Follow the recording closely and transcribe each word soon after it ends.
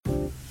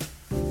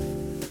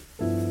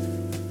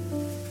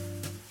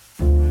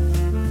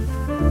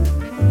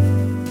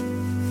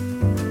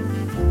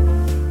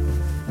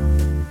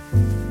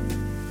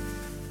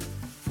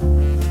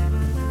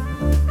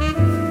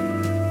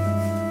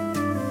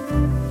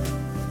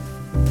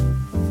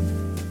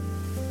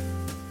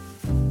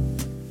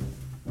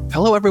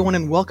Hello, everyone,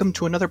 and welcome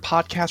to another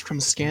podcast from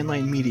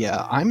Scanline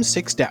Media. I'm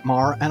Six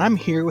Detmar, and I'm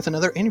here with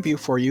another interview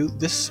for you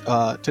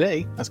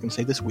today. I was going to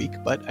say this week,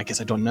 but I guess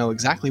I don't know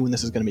exactly when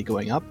this is going to be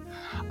going up.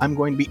 I'm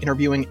going to be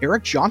interviewing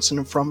Eric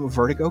Johnson from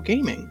Vertigo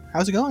Gaming.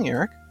 How's it going,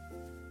 Eric?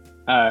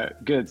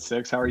 Good,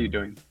 Six. How are you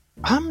doing?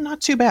 I'm not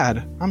too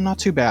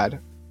bad.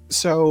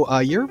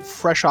 So you're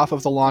fresh off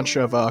of the launch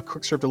of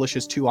Quick Serve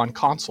Delicious 2 on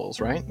consoles,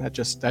 right? That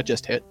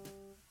just hit.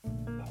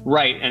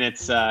 Right, and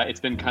it's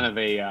been kind of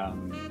a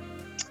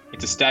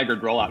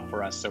staggered rollout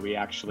for us. So we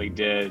actually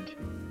did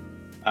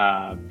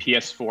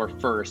PS4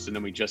 first, and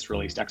then we just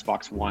released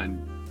Xbox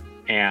One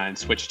and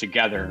switched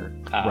together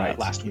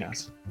last week.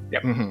 Yes.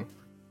 Yep. Mm-hmm.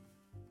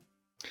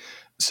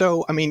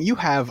 So, I mean, you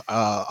have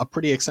a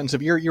pretty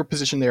extensive. Your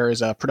position there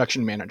is a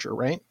production manager,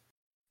 right?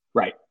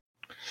 Right.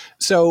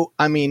 So,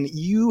 I mean,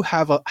 you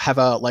have a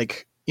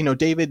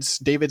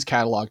David's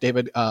catalog.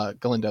 David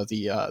Galindo,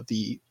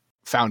 the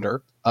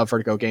founder of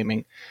Vertigo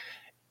Gaming,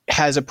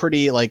 has a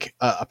pretty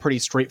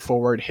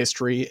straightforward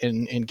history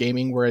in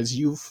gaming, whereas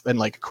you've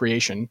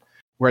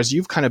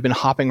kind of been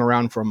hopping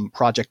around from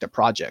project to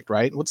project,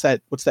 right? What's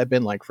that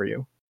been like for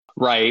you?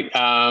 Right.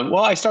 Well,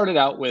 I started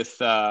out with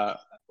I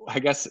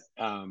guess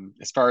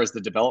as far as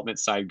the development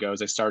side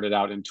goes, I started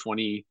out in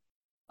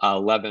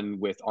 2011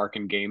 with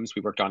Arkan Games.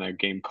 We worked on a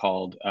game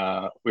called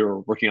we were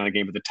working on a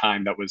game at the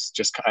time that was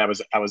just I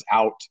was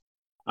out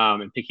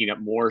and picking up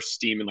more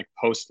steam in like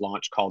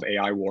post-launch called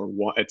AI War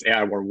 1. It's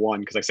AI War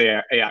 1 because I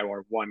say AI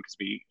War 1 because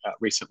we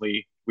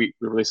recently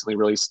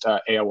released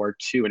AI War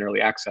 2 in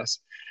early access.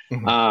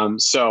 Mm-hmm.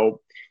 So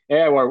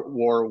AI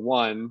War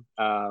 1,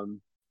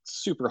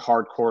 super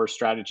hardcore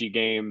strategy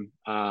game.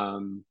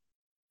 One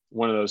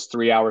of those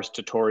 3 hours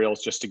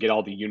tutorials just to get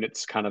all the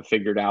units kind of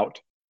figured out.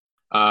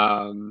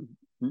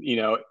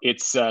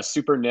 It's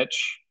super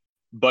niche,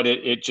 but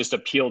it just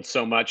appealed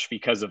so much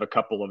because of a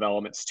couple of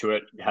elements to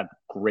it. It had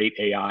great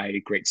AI,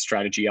 great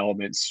strategy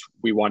elements.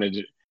 We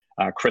wanted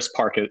Chris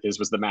Park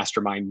was the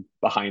mastermind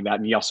behind that,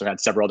 and he also had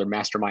several other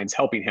masterminds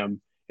helping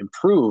him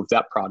improve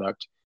that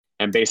product.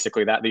 And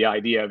basically, the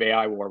idea of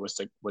AI War was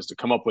to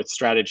come up with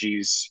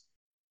strategies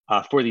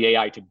for the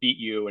AI to beat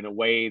you in a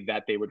way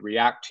that they would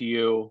react to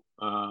you.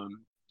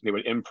 They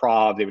would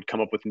improv. They would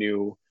come up with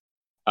new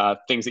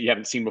things that you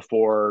haven't seen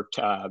before,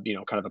 kind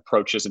of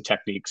approaches and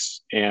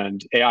techniques.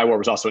 And AI War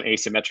was also an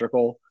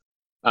asymmetrical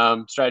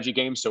strategy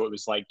game. So it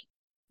was like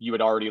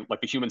the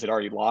humans had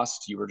already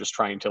lost. You were just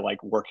trying to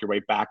work your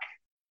way back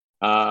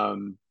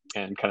and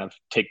kind of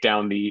take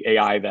down the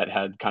AI that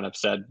had kind of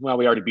said, well,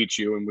 we already beat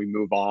you and we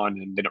move on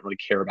and they don't really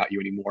care about you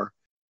anymore.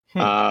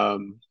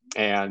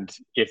 And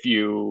if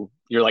you're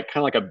kind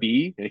of like a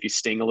bee, and if you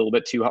sting a little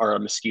bit too hard, or a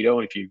mosquito,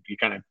 and if you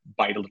kind of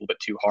bite a little bit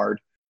too hard,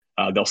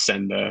 they'll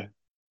send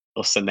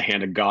the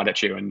hand of God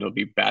at you, and it'll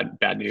be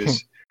bad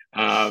news.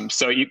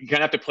 So you kind of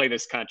have to play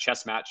this kind of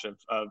chess match of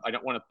I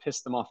don't want to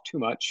piss them off too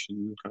much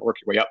and kind of work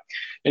your way up.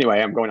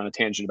 Anyway, I'm going on a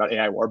tangent about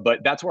AI War,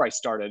 but that's where I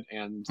started,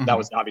 and that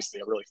was obviously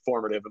a really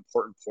formative,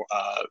 important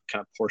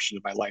kind of portion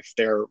of my life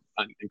there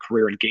and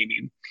career in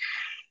gaming.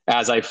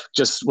 As I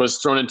just was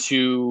thrown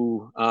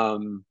into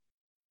kind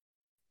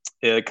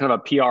of a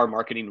PR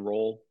marketing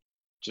role,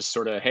 just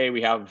sort of, hey,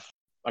 we have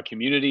a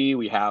community,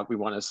 we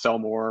want to sell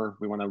more,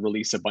 we want to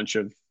release a bunch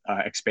of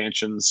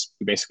expansions.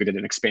 We basically did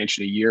an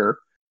expansion a year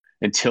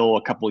until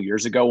a couple of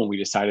years ago when we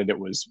decided it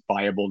was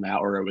viable now,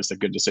 or it was a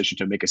good decision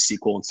to make a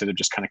sequel instead of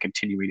just kind of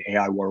continuing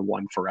AI War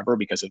 1 forever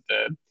because of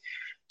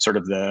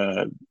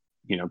the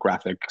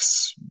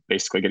graphics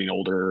basically getting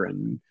older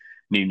and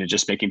needing to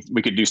just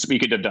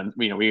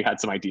we had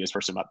some ideas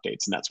for some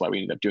updates, and that's why we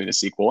ended up doing a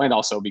sequel, and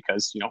also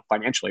because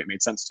financially it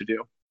made sense to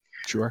do.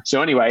 Sure.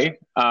 So anyway,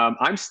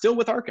 I'm still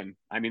with Arkan.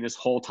 I mean, this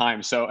whole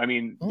time. So I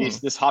mean,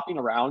 this hopping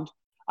around,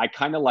 I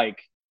kind of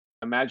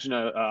imagine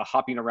a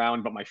hopping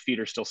around, but my feet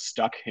are still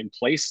stuck in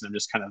place, and I'm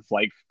just kind of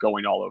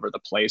going all over the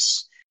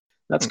place.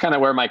 That's kind of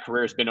where my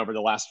career has been over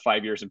the last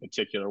 5 years in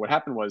particular. What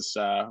happened was,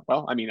 I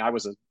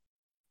wasn't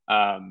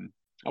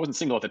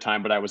single at the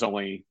time, but I was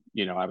only,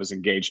 I was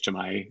engaged to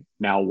my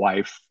now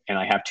wife, and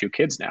I have 2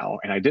 kids now,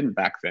 and I didn't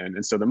back then.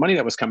 And so the money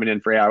that was coming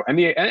in for AI,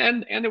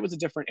 and it was a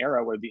different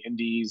era where the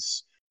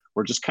indies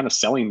were just kind of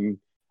selling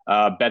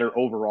better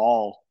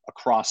overall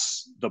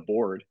across the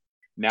board.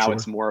 Now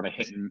It's more of a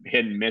hit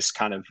and miss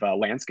kind of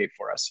landscape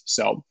for us.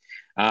 So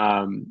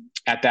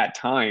at that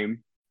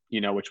time,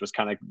 which was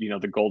kind of,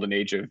 the golden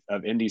age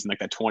of indies in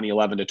that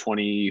 2011 to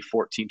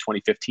 2014,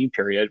 2015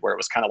 period, where it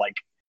was kind of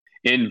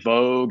in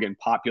vogue and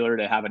popular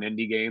to have an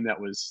indie game that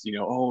was,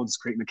 oh, it's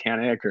great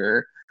mechanic,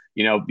 or,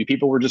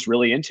 people were just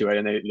really into it,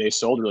 and they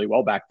sold really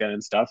well back then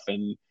and stuff.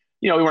 And,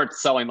 we weren't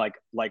selling like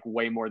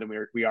way more than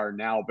we are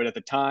now, but at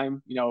the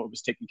time, it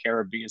was taking care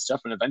of me and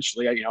stuff. And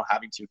eventually,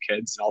 having 2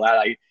 kids and all that,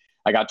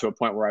 I got to a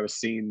point where I was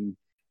seeing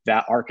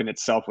that Arkan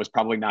itself was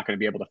probably not going to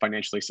be able to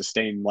financially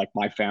sustain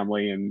my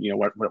family and,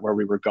 where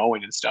we were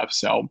going and stuff.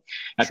 So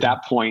at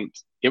that point,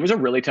 it was a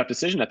really tough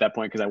decision at that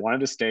point, because I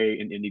wanted to stay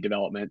in indie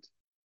development.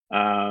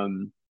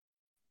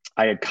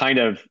 I had kind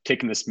of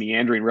taken this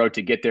meandering road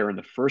to get there in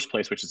the first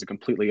place, which is a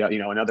completely,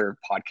 another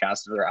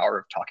podcast, another hour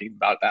of talking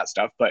about that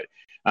stuff. But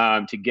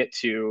to get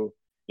to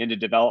into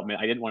development,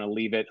 I didn't want to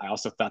leave it. I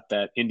also thought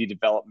that indie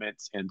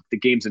development and the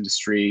games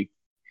industry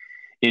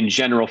in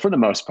general, for the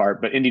most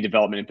part, but indie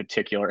development in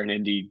particular, and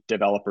indie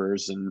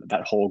developers and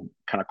that whole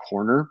kind of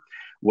corner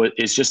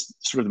is just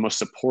sort of the most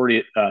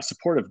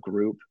supportive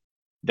group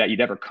that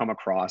you'd ever come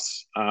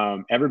across.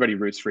 Everybody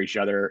roots for each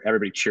other.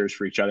 Everybody cheers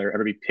for each other.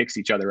 Everybody picks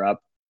each other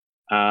up.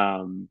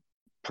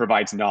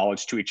 Provides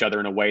knowledge to each other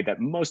in a way that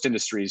most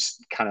industries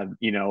kind of,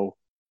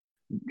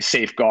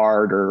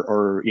 safeguard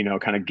or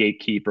kind of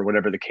gatekeep or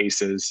whatever the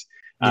case is.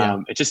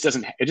 It just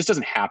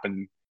doesn't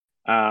happen.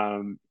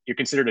 You're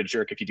considered a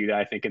jerk if you do that,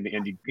 I think, in the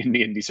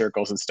indie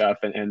circles and stuff.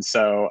 And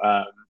so,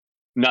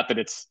 not that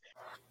it's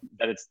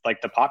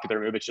like the popular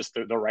move, it's just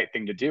the right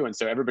thing to do. And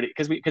so everybody,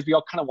 because we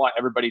all kind of want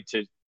everybody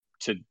to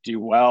do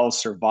well,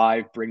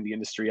 survive, bring the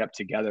industry up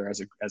together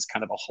as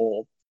kind of a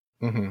whole.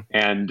 Mm-hmm.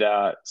 And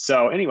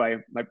so anyway,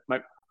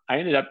 I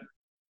ended up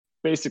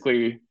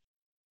basically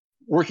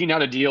working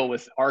out a deal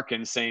with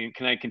Arkin, saying,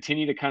 can I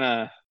continue to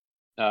kind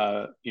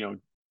of,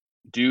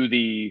 do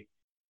the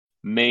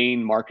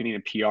main marketing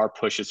and PR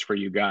pushes for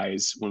you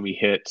guys when we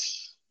hit,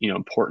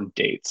 important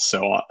dates.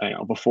 So,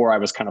 before I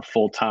was kind of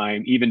full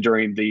time, even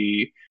during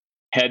the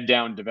head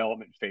down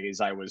development phase,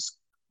 I was,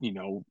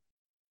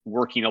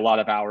 working a lot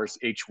of hours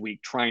each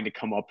week, trying to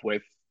come up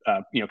with,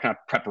 kind of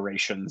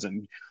preparations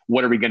and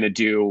what are we going to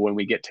do when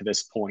we get to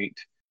this point,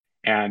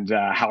 and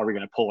how are we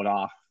going to pull it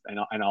off,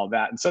 and all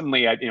that. And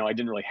suddenly, I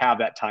didn't really have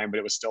that time, but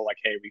it was still like,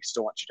 hey, we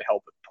still want you to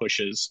help with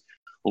pushes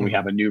when we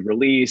have a new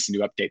release, a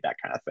new update, that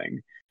kind of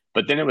thing.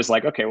 But then it was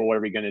like, okay, well, what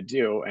are we going to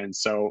do? And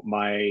so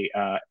my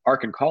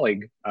Arkin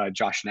colleague,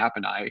 Josh Knapp,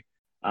 and I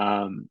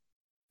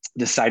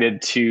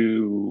decided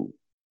to.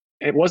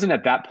 It wasn't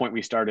at that point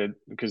we started,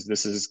 because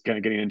this is kind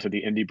of getting into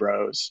the Indie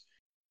Bros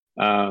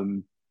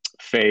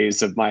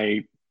phase of my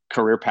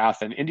career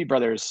path. And Indie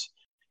Brothers,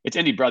 it's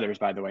Indie Brothers,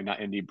 by the way, not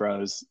Indie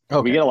Bros.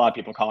 Okay. We get a lot of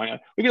people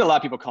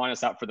calling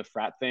us out for the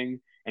frat thing.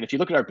 And if you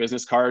look at our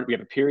business card, we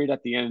have a period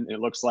at the end, and it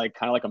looks like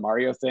kind of like a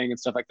Mario thing and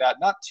stuff like that.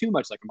 Not too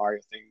much like a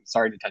Mario thing.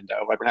 Sorry,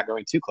 Nintendo, like we're not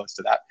going too close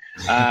to that.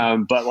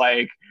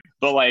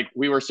 But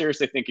we were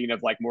seriously thinking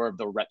of like more of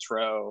the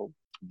retro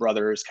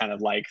brothers kind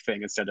of like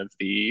thing, instead of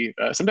the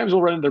sometimes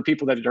we'll run into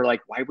people that are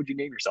like, why would you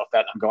name yourself that?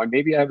 And I'm going,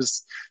 maybe I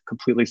was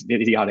completely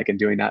idiotic in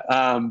doing that.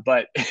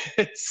 But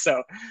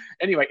so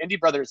anyway, Indie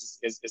Brothers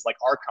is like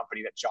our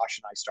company that Josh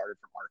and I started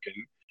from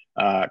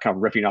Arkin, kind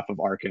of riffing off of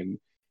Arkin.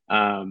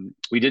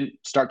 We didn't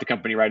start the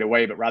company right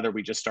away, but rather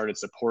we just started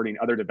supporting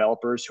other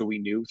developers who we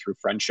knew through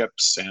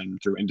friendships and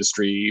through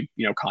industry,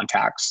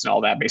 contacts and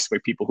all that. Basically,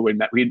 people who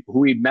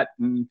we'd met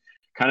and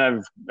kind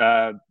of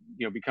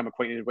become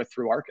acquainted with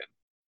through Arkin.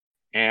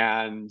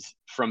 And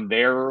from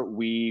there,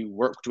 we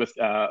worked with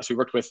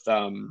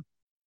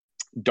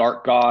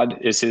Dark God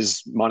is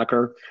his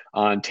moniker,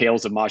 on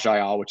Tales of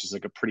Maj'Eyal, which is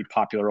like a pretty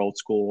popular old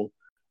school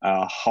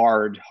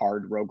hard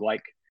roguelike.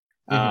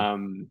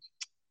 Mm-hmm.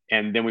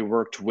 And then we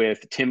worked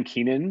with Tim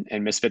Keenan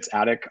and Misfits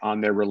Attic on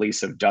their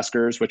release of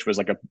Duskers, which was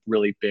like a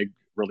really big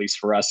release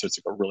for us. So it's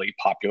like a really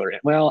popular,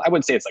 well, I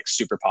wouldn't say it's like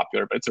super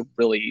popular, but it's a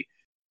really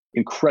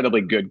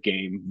incredibly good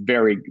game.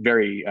 Very,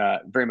 very,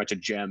 very much a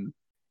gem.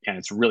 And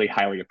it's really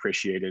highly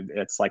appreciated.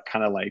 It's like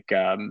kind of like,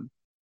 if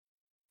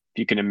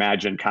you can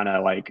imagine kind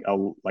of like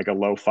a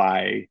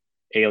lo-fi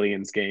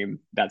aliens game,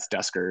 that's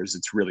Duskers.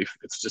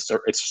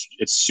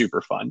 It's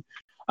super fun.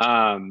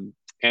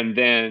 And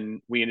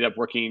then we ended up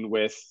working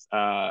with,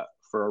 for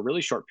a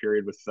really short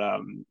period, with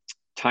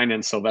Tynan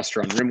and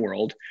Sylvester on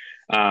RimWorld.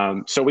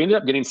 So we ended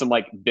up getting some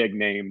like big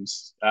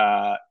names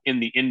in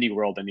the indie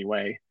world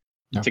anyway,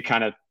 to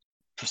kind of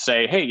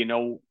say, hey,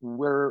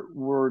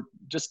 we're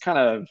just kind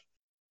of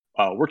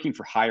working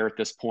for hire at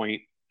this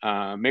point.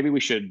 Maybe we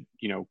should,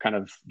 kind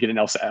of get an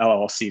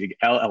LLC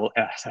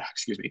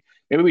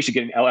Maybe we should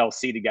get an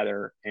LLC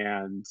together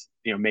and,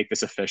 make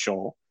this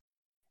official,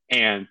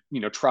 and,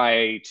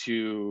 try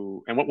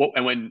to,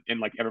 and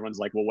like, everyone's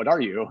like, well, what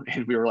are you?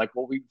 And we were like,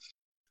 well,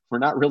 we're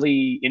not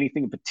really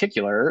anything in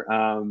particular,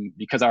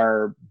 because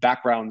our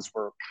backgrounds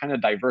were kind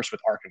of diverse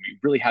with Arkin. We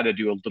really had to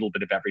do a little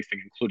bit of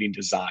everything, including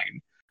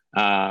design.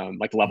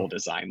 Like level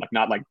design, like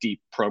not like deep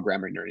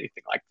programming or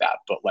anything like that,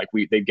 but like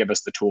they'd give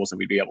us the tools and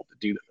we'd be able to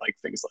do like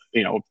things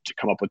like, to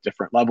come up with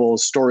different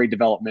levels, story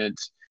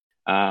development,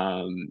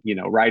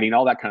 writing,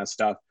 all that kind of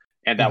stuff.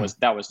 And that was,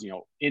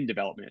 in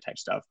development type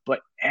stuff.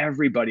 But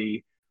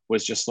everybody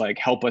was just like,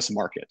 help us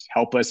market,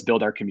 help us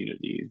build our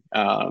community,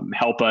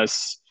 help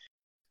us.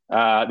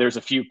 There's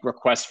a few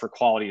requests for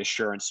quality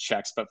assurance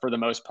checks, but for the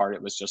most part,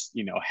 it was just,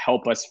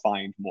 help us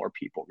find more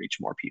people, reach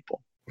more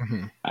people.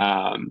 Mm-hmm.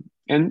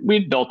 And we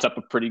built up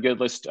a pretty good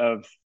list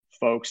of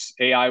folks.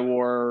 AI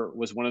War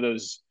was one of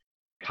those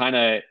kind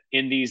of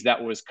indies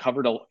that was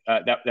covered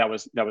that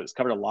was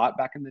covered a lot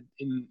back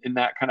in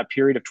that kind of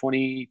period of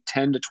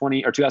 2010 to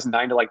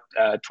 2009 to like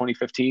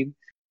 2015.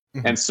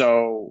 Mm-hmm. And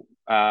so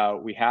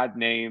we had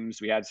names,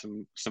 we had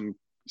some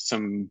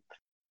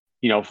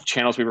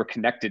channels we were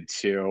connected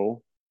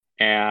to.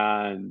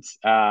 And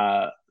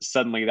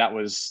suddenly that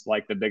was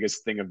like the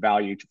biggest thing of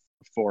value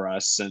for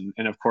us. And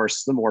of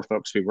course, the more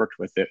folks we worked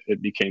with,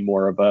 it became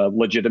more of a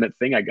legitimate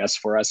thing, I guess,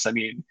 for us. I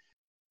mean,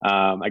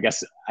 I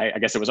guess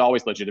it was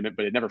always legitimate,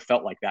 but it never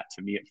felt like that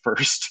to me at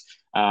first.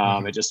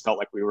 It just felt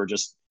like we were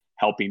just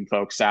helping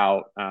folks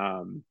out.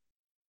 A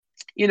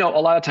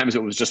lot of times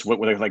it was just what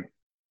like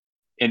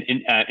an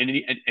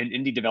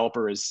indie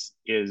developer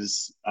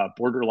is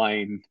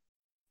borderline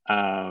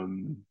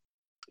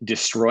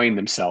destroying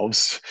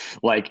themselves,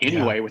 like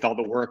anyway, with all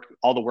the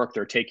work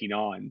they're taking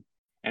on.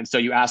 And so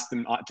you ask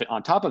them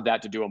on top of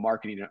that to do a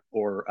marketing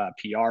or a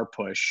PR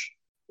push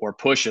or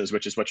pushes,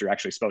 which is what you're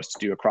actually supposed to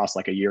do across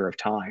like a year of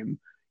time,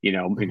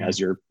 as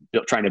you're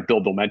trying to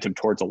build momentum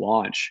towards a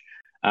launch.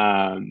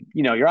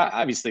 You're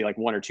obviously like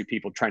one or two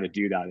people trying to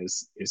do that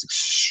is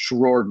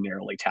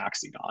extraordinarily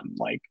taxing on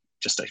like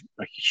just a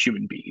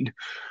human being.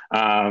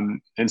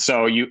 And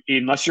so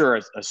unless you're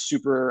a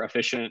super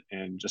efficient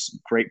and just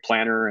great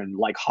planner and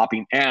like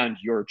hopping, and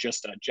you're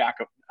just a jack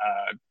of,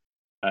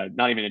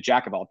 not even a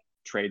jack of all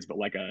trades, but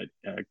like a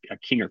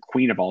king or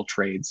queen of all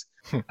trades,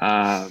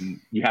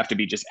 you have to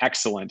be just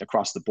excellent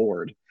across the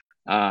board.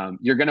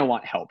 You're going to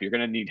want help. You're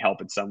going to need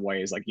help in some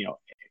ways. Like,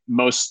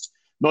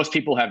 most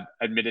people have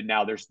admitted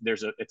now it's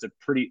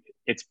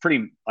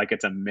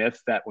a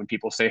myth that when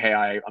people say, hey,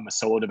 I'm a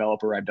solo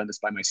developer, I've done this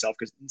by myself,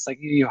 because it's like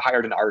you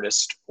hired an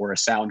artist or a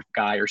sound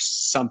guy or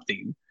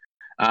something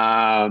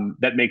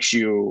that makes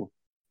you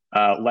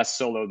less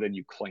solo than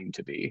you claim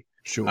to be.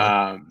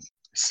 Sure.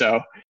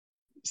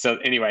 So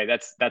anyway,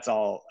 that's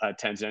all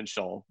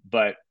tangential.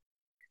 But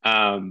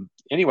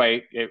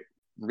anyway,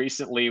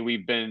 recently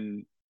we've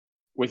been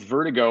with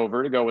Vertigo.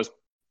 Vertigo was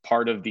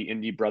part of the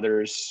Indie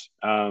Brothers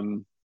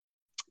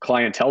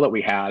clientele that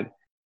we had,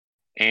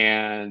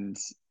 and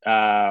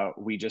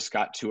we just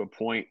got to a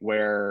point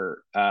where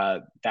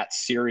that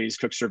series,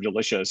 Cook Serve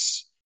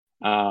Delicious,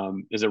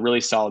 is a really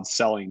solid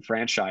selling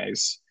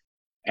franchise.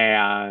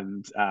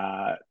 And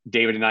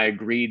David and I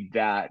agreed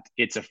that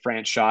it's a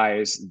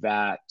franchise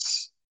that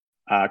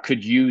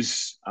could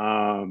use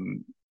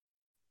some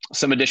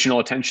additional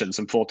attention,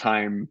 some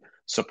full-time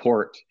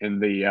support in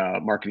the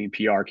marketing,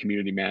 PR,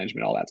 community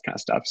management, all that kind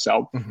of stuff.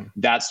 So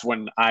that's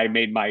when I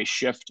made my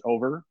shift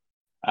over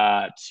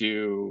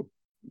to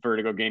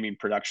Vertigo Gaming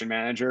Production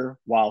Manager,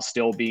 while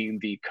still being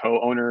the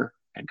co-owner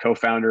and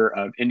co-founder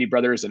of Indie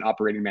Brothers and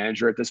operating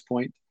manager at this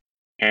point,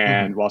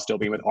 and while still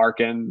being with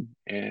Arkin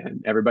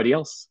and everybody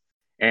else.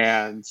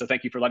 And so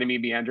thank you for letting me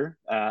meander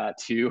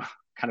to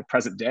kind of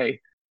present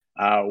day,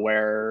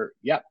 where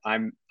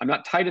I'm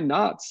not tied in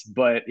knots,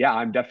 but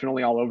I'm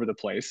definitely all over the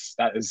place.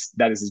 That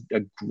is a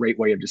great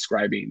way of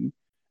describing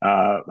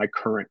my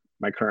current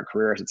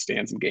career as it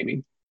stands in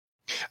gaming.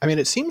 I mean,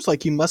 it seems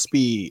like you must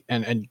be,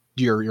 and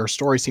your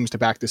story seems to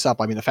back this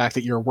up. I mean, the fact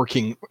that you're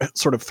working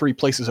sort of three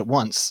places at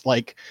once,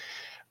 like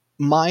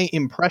my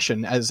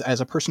impression as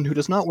a person who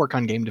does not work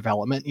on game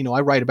development,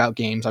 I write about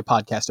games, I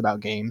podcast about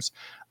games.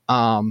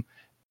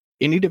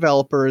 Indie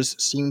developers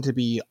seem to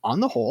be, on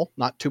the whole,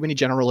 not too many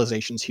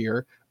generalizations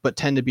here, but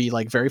tend to be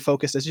like very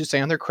focused, as you say,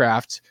 on their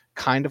craft,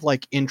 kind of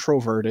like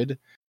introverted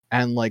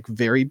and like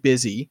very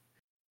busy.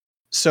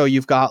 So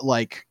you've got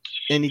like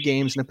indie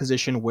games in a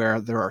position where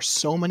there are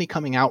so many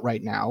coming out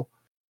right now.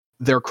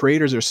 Their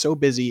creators are so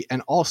busy,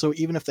 and also,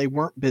 even if they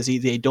weren't busy,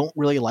 they don't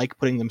really like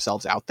putting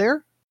themselves out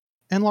there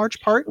in large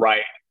part.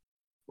 Right.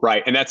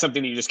 And that's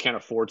something you just can't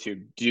afford to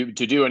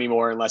do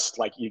anymore, unless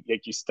like you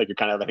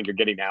kind of, I think you're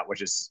getting at,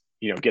 which is,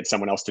 get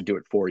someone else to do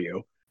it for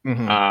you.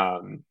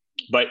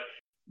 But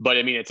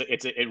I mean,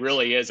 it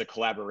really is a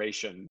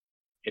collaboration.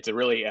 It's a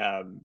really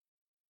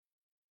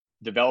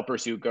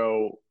developers who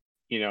go,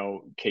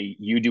 okay,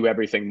 you do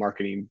everything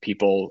marketing,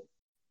 people,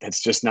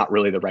 that's just not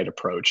really the right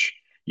approach.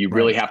 You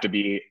really have to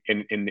be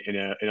in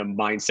a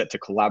mindset to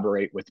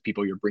collaborate with the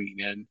people you're bringing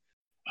in,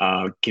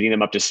 getting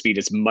them up to speed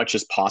as much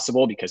as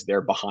possible, because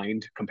they're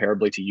behind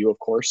comparably to you, of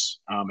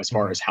course, as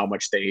far as how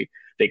much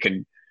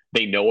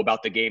they know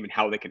about the game and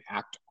how they can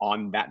act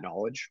on that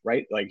knowledge,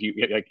 right? Like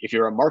if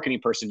you're a marketing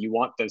person, you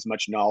want as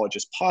much knowledge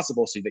as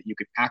possible so that you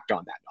can act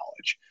on that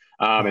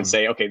knowledge, and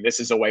say, okay, this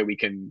is a way we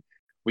can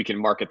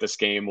market this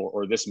game,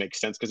 or this makes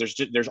sense. Because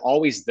there's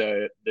always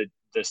the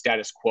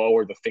status quo,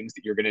 or the things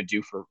that you're going to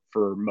do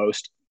for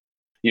most,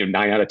 9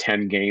 out of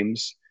 10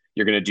 games,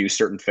 you're going to do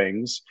certain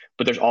things,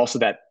 but there's also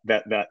that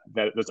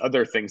those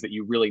other things that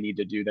you really need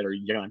to do that are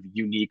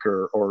unique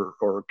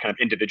or kind of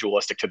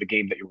individualistic to the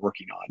game that you're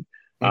working on.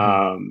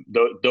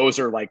 Those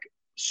are like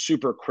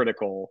super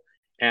critical.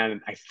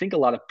 And I think a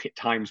lot of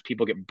times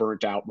people get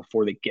burnt out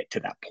before they get to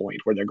that point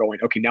where they're going,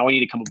 okay, now I need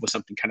to come up with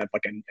something kind of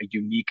like a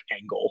unique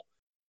angle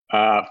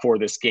for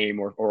this game,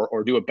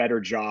 or do a better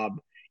job.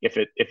 If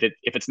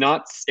it's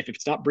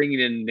not bringing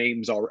in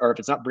names, or if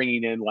it's not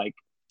bringing in like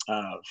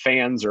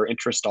fans or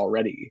interest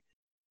already,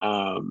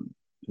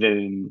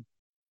 then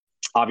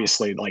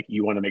obviously like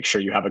you want to make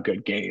sure you have a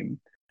good game.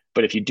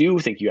 But if you do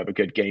think you have a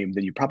good game,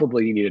 then you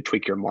probably need to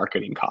tweak your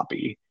marketing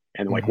copy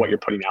and like what you're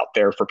putting out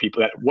there for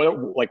people.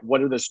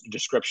 What are the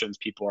descriptions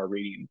people are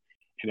reading,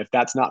 And if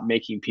that's not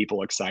making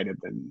people excited,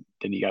 then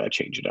you got to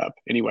change it up.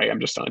 Anyway, I'm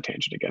just on a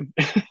tangent again.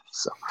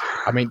 So,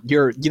 I mean,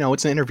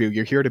 it's an interview.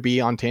 You're here to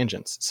be on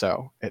tangents,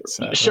 so it's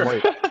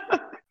sure.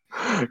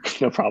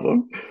 No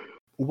problem.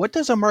 What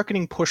does a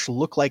marketing push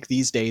look like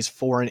these days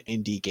for an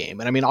indie game?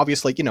 And I mean,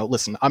 obviously,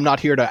 listen, I'm not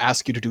here to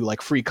ask you to do like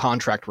free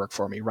contract work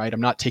for me, right? I'm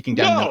not taking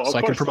down notes so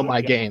I can promote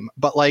my game.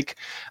 But like,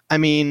 I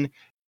mean,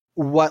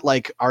 what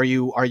like are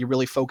you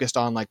really focused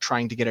on like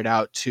trying to get it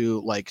out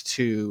to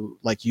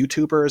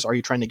YouTubers? Are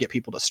you trying to get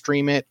people to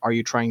stream it? Are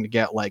you trying to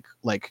get like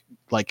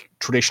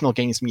traditional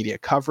games media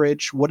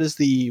coverage? What is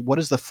the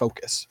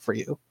focus for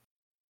you?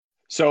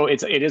 So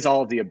it is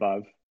all of the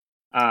above.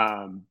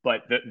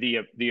 But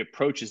the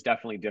approach is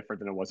definitely different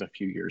than it was a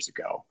few years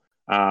ago.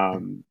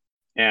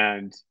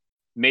 And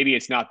maybe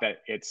it's not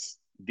that it's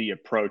the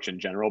approach in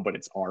general, but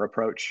it's our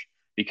approach,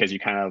 because you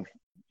kind of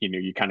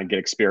get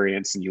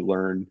experience and you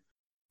learn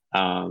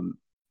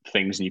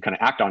things and you kind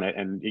of act on it.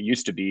 And it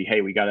used to be,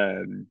 hey, we got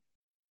a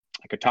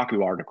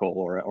Kotaku article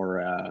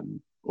or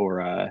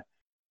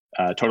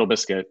Total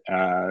Biscuit,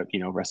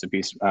 rest in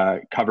peace,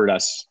 covered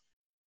us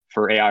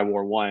for AI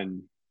War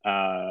 1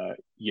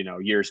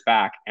 years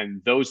back,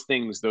 and those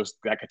things, that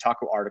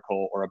Kotaku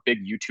article or a big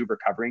YouTuber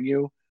covering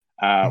you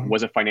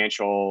was a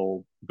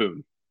financial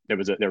boom. There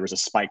was a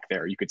spike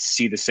there. You could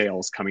see the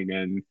sales coming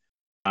in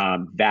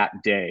that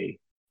day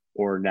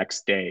or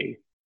next day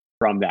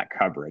from that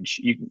coverage.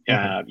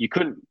 You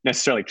couldn't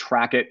necessarily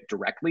track it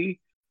directly,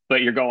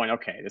 but you're going,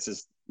 okay, this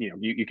is,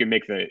 you can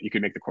make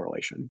the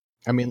correlation.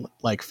 I mean,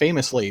 like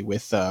famously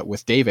with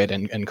David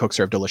and Cook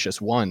Serve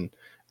Delicious 1,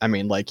 I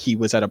mean, like he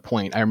was at a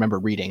point, I remember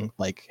reading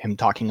like him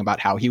talking about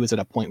how he was at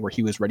a point where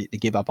he was ready to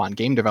give up on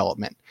game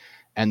development.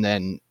 And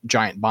then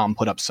Giant Bomb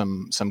put up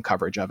some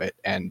coverage of it,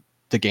 and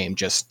the game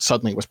just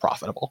suddenly was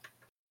profitable.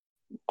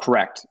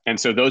 Correct. And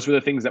so those were the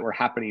things that were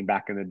happening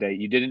back in the day.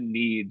 You didn't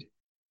need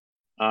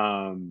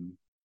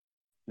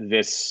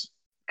this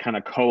kind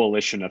of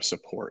coalition of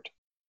support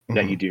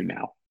that you do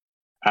now.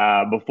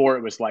 Before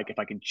it was like, if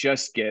I can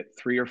just get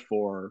 3 or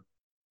 4,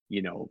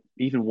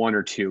 even 1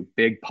 or 2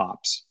 big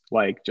pops,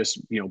 like just,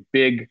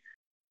 big,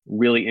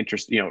 really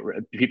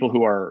interesting, people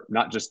who are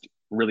not just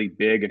really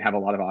big and have a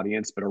lot of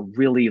audience, but are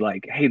really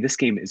like, hey, this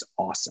game is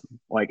awesome.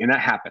 Like, and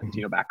that happened,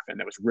 back then.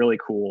 That was really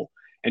cool.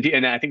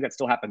 And I think that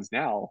still happens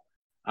now.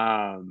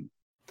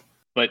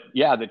 But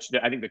yeah,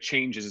 I think the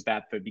change is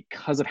that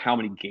because of how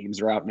many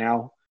games are out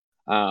now,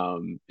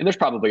 and there's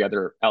probably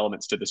other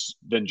elements to this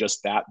than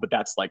just that, but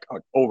that's like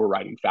an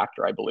overriding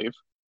factor, I believe,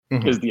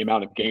 is the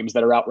amount of games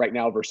that are out right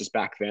now versus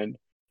back then.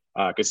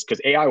 Because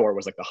AI War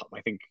was like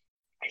I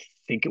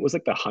think it was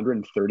like the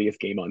 130th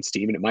game on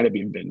Steam, and it might have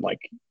even been like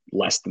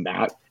less than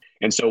that.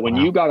 And so when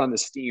you got on the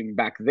Steam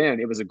back then,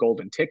 it was a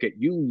golden ticket.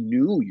 You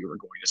knew you were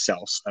going to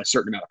sell a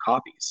certain amount of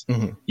copies.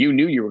 You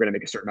knew you were going to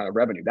make a certain amount of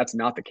revenue. That's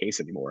not the case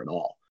anymore at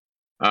all.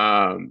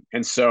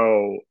 And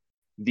so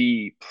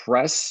the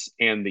press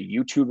and the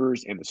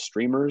YouTubers and the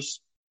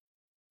streamers,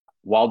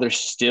 while they're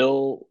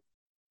still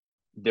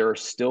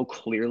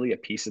clearly a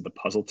piece of the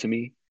puzzle to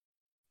me,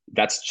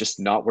 that's just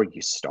not where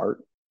you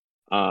start.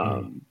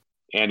 And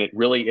it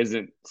really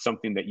isn't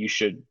something that you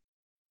should,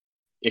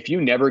 if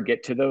you never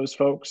get to those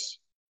folks,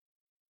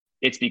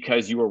 it's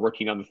because you were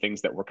working on the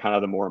things that were kind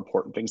of the more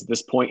important things at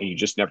this point, and you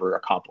just never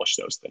accomplished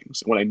those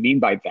things. What I mean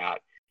by that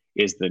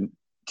is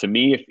to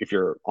me, if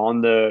you're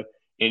on the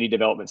indie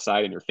development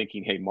side and you're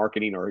thinking, hey,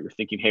 marketing, or you're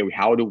thinking, hey,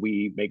 how do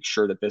we make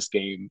sure that this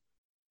game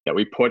that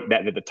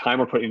the time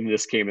we're putting into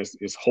this game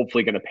is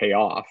hopefully going to pay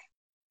off?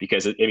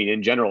 Because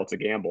in general, it's a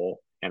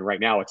gamble, and right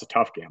now it's a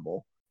tough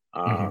gamble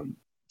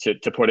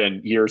to put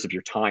in years of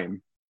your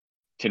time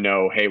to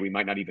know, hey, we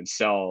might not even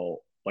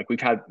sell. Like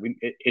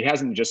it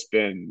hasn't just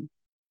been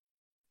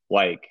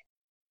like,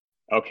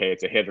 okay,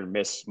 it's a hit or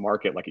miss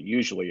market like it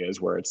usually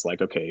is, where it's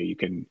like, okay, if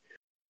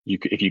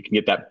you can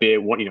get that big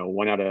one,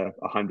 1 out of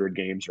 100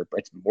 games, or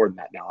it's more than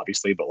that now,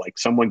 obviously, but like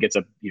someone gets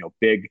a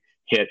big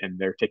hit and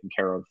they're taken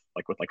care of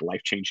like with like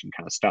life-changing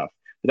kind of stuff.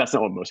 But that's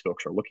not what most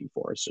folks are looking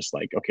for. It's just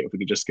like, okay, if we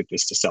can just get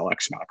this to sell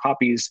X amount of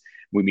copies,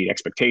 we meet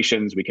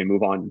expectations, we can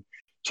move on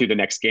to the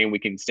next game, we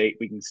can stay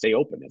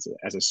open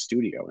as a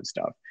studio and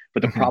stuff.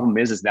 But the problem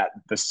is that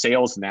the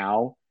sales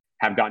now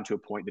have gotten to a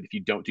point that if you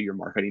don't do your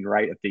marketing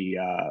right at the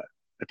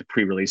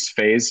pre-release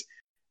phase,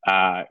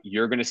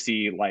 you're going to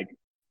see like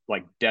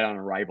dead on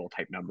arrival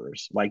type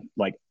numbers,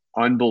 like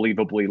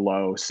unbelievably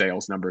low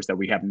sales numbers that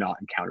we have not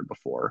encountered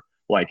before,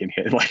 like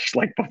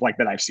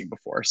that I've seen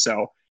before.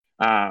 So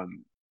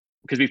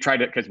because we've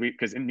tried it,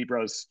 because Indie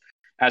Brothers,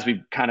 as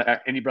we've kind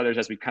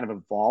of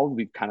evolved,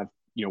 we've kind of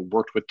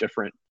worked with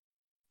different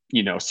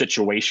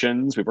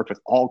situations. We've worked with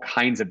all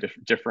kinds of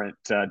different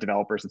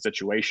developers and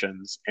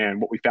situations,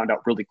 and what we found out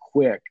really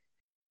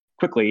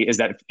quickly is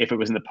that if it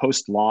was in the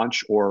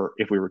post-launch, or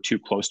if we were too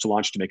close to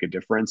launch to make a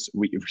difference,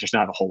 we just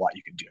not have a whole lot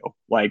you can do.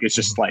 Like, it's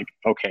just like,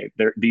 okay,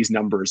 these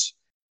numbers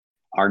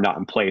are not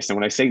in place. And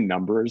when I say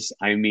numbers,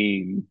 I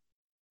mean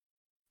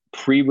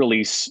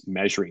pre-release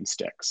measuring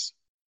sticks.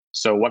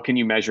 So what can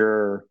you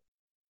measure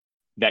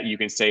that you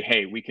can say,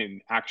 hey, we can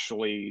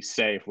actually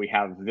say if we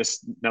have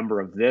this number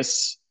of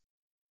this,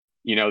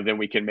 then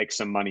we can make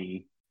some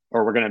money,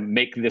 or we're going to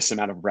make this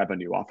amount of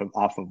revenue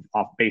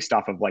based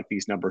off of like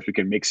these numbers. We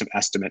can make some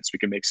estimates, we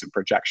can make some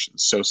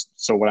projections.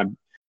 So what I'm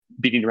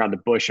beating around the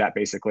bush at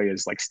basically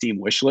is like Steam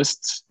wish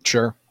lists.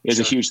 Sure. Is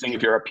a huge thing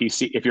if you're a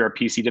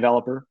PC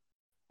developer.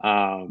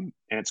 And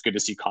it's good to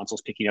see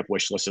consoles picking up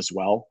wish lists as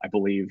well. I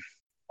believe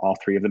all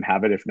three of them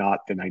have it. If not,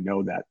 then I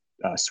know that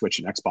Switch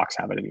and Xbox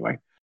have it anyway.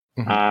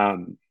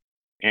 Mm-hmm.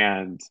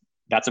 And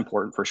that's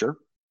important for sure.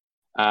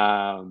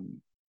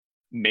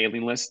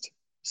 Mailing list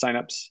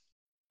signups,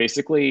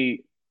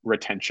 basically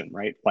retention,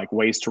 right? Like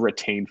ways to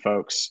retain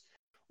folks,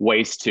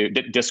 ways to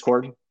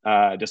Discord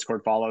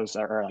follows,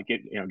 or like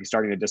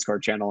starting a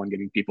Discord channel and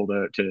getting people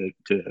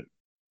to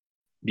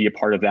be a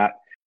part of that.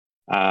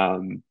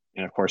 And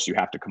of course, you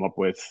have to come up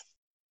with,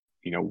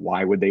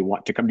 why would they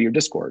want to come to your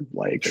Discord?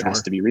 Like there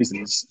has to be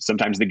reasons.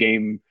 Sometimes the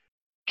game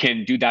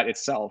can do that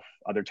itself.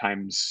 Other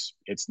times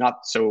it's not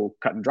so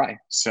cut and dry.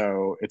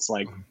 So it's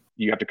like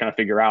you have to kind of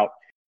figure out.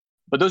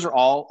 But those are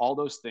all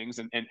those things,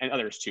 and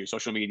others too.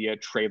 Social media,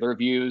 trailer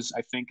views,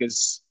 I think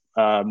is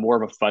more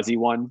of a fuzzy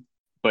one.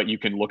 But you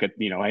can look at,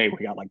 hey,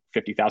 we got like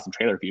 50,000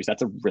 trailer views.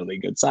 That's a really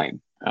good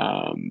sign.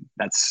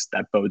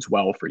 That bodes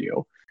well for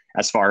you.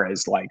 As far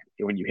as like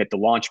when you hit the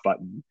launch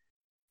button,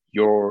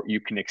 you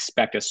can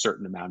expect a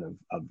certain amount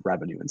of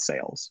revenue and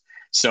sales.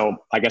 So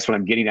I guess what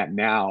I'm getting at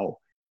now,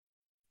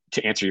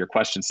 to answer your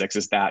question, Six,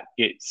 is that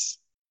it's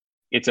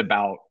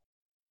about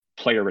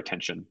player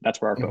retention.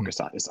 That's where our focus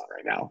is on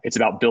right now. It's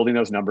about building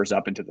those numbers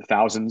up into the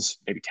thousands,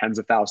 maybe tens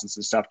of thousands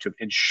and stuff, to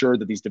ensure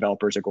that these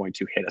developers are going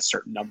to hit a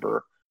certain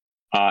number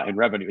in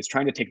revenue. It's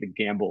trying to take the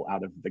gamble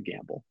out of the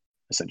gamble,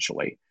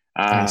 essentially.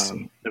 I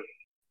see.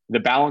 The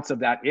balance of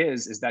that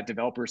is that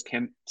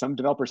some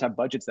developers have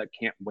budgets that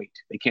can't wait.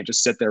 They can't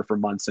just sit there for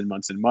months and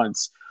months and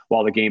months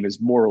while the game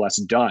is more or less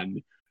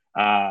done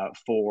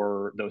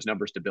for those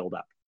numbers to build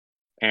up.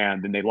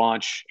 And then they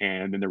launch,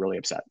 and then they're really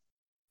upset.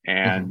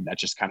 And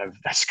that's kind of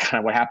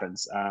what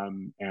happens.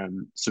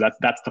 And so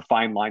that's the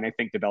fine line I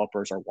think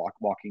developers are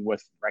walking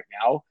with right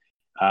now.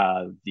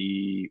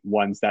 The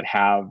ones that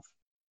have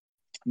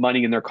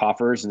money in their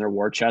coffers and their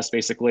war chest,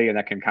 basically, and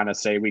that can kind of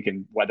say we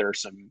can weather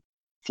some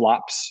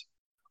flops,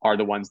 are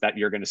the ones that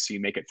you're going to see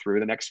make it through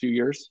the next few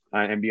years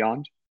and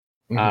beyond.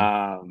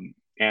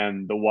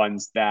 And the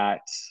ones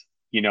that,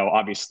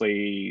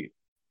 obviously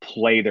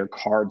play their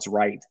cards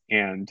right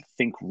and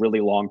think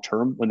really long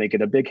term when they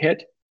get a big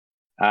hit.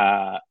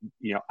 I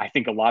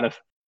think a lot of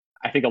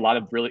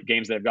really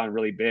games that have gone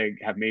really big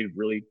have made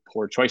really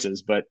poor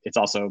choices, but it's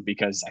also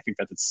because I think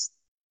that it's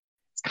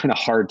kind of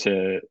hard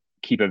to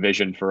keep a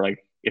vision for like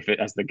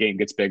as the game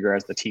gets bigger,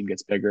 as the team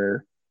gets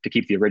bigger, to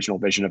keep the original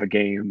vision of a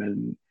game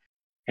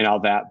and all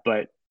that.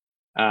 But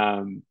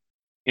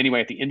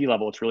anyway, at the indie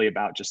level, it's really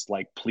about just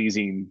like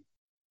pleasing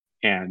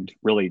and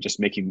really just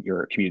making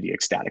your community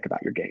ecstatic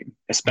about your game,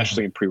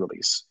 especially in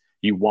pre-release.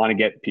 You want to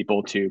get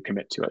people to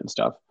commit to it and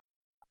stuff.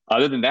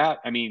 Other than that,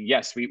 I mean,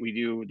 yes, we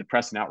do the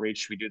press and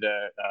outreach. We do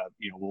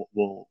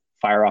we'll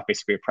fire off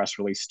basically a press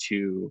release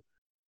to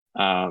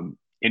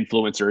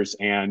influencers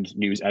and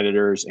news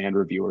editors and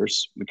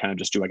reviewers. We kind of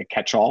just do like a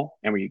catch-all,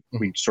 and we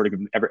sort of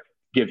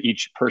give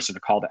each person a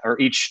call to, or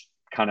each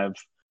kind of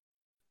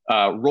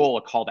role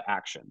a call to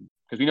action.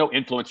 Because we know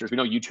influencers, we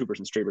know YouTubers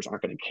and streamers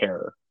aren't going to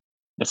care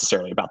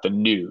necessarily about the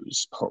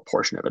news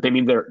portion of it. I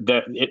mean,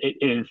 it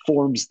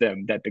informs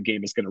them that the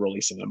game is going to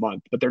release in a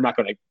month, but they're not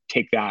going to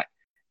take that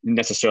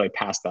necessarily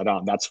pass that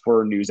on. That's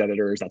for news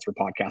editors, that's for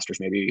podcasters,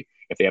 maybe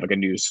if they have like a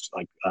news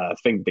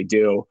thing that they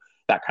do,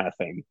 that kind of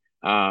thing.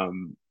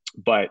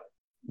 But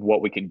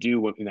what we can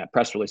do in that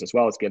press release as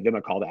well is give them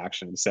a call to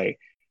action and say,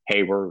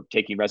 hey, we're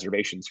taking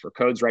reservations for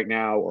codes right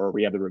now, or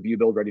we have the review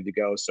build ready to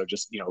go, so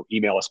just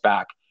email us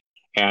back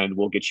and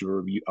we'll get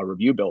you a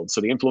review build.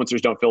 So the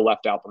influencers don't feel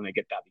left out when they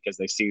get that, because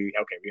they see,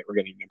 okay, we're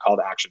getting a call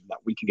to action that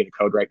we can get a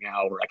code right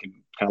now, or I can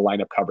kind of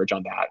line up coverage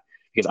on that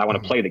because I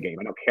want to play the game.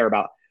 I don't care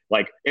about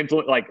like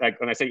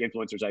when I say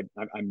influencers,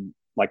 I'm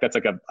like, that's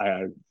like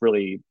a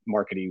really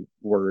marketing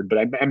word, but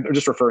I'm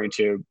just referring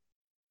to,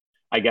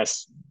 I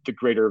guess, the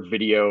greater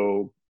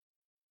video,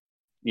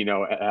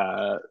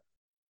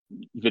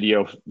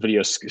 video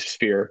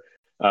sphere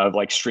of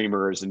like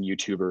streamers and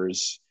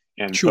YouTubers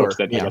and folks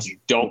that I guess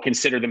don't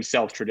consider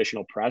themselves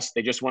traditional press.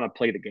 They just want to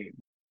play the game,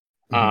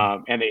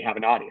 and they have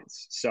an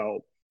audience.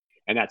 So,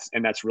 and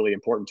that's really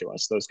important to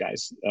us. Those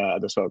guys,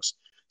 those folks.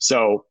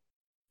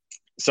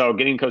 So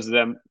getting codes to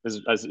them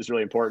is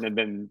really important, and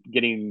then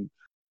getting,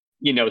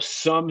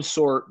 some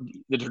sort.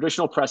 The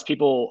traditional press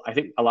people, I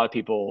think a lot of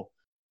people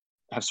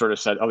have sort of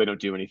said, oh, they don't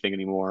do anything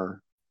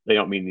anymore. They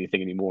don't mean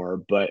anything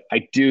anymore. But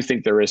I do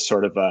think there is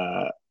sort of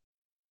a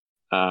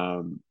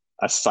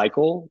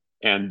cycle,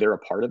 and they're a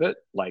part of it.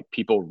 Like,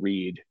 people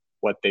read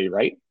what they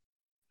write.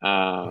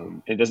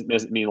 It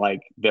doesn't mean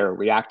like they're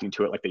reacting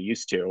to it like they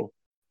used to.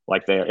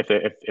 Like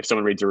if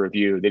someone reads a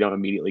review, they don't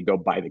immediately go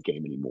buy the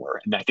game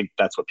anymore. And I think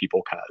that's what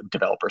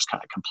developers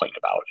kind of complain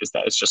about, is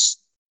that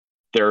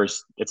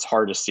it's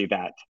hard to see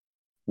that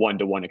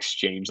one-to-one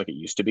exchange like it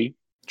used to be.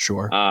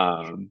 Sure.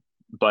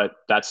 But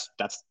that's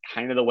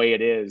kind of the way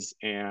it is.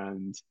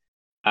 And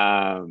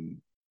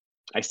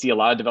I see a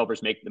lot of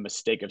developers make the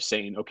mistake of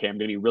saying, okay, I'm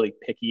going to be really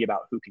picky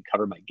about who can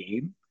cover my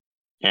game,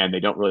 and they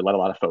don't really let a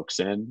lot of folks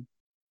in.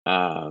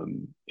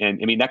 And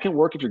I mean, that can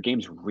work if your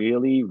game's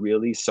really,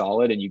 really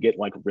solid and you get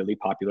like really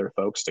popular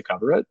folks to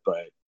cover it.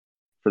 But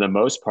for the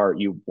most part,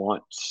 you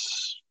want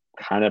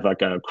kind of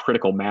like a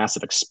critical mass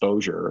of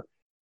exposure.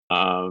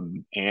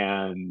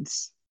 And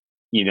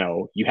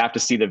you have to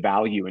see the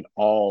value in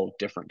all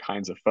different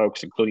kinds of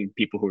folks, including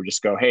people who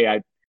just go, hey,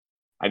 I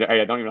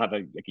don't even have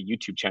a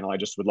YouTube channel. I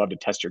just would love to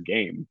test your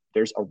game.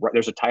 There's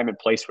a time and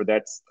place where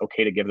that's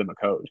okay to give them a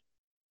code.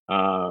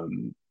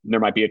 There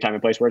might be a time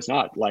and place where it's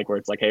not, like where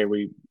it's like, hey,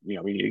 we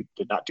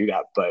did not do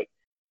that. But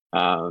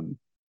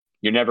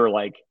you're never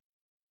like,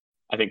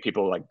 I think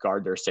people like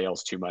guard their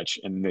sales too much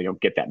and they don't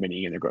get that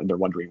many, and they're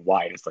wondering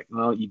why. And it's like,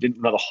 well, you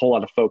didn't have a whole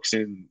lot of folks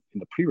in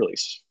the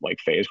pre-release like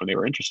phase when they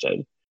were interested.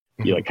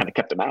 Mm-hmm. You like kind of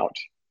kept them out,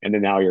 and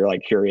then now you're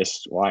like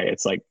curious why.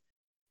 It's like,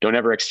 don't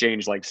ever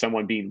exchange like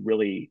someone being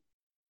really.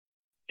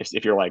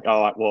 If you're like,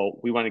 oh, well,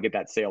 we want to get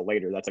that sale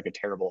later, that's like a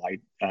terrible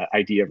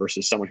idea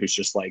versus someone who's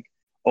just like,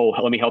 oh,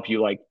 let me help you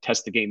like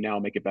test the game now,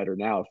 make it better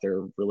now. If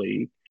they're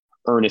really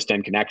earnest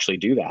and can actually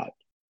do that.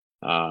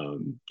 I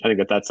think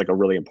that's like a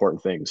really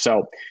important thing.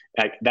 So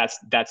that's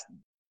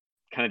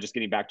kind of just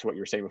getting back to what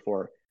you were saying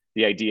before,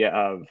 the idea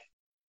of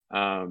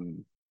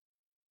you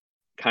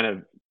kind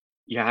of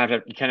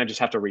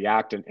just have to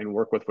react and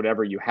work with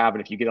whatever you have.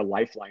 And if you get a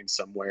lifeline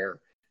somewhere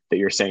that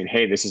you're saying,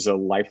 hey, this is a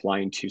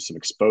lifeline to some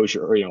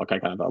exposure, or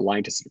kind of a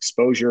line to some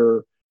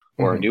exposure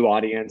or a new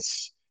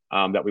audience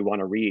that we want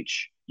to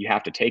reach, you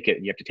have to take it,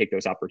 and you have to take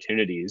those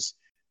opportunities.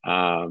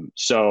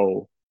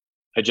 So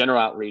a general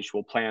outreach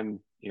will plan,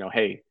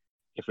 hey,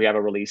 if we have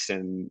a release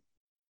in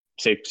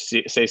say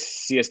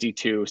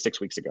CSD2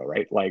 6 weeks ago,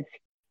 right? Like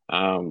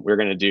we're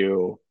going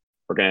to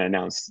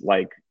announce,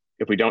 like,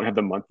 if we don't have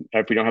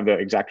the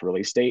exact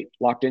release date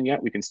locked in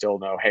yet, we can still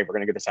know, hey, we're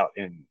going to get this out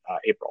in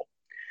April.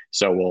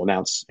 So we'll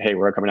announce, hey,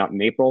 we're coming out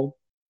in April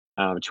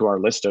to our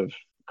list of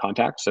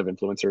contacts of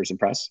influencers and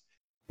press,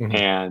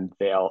 and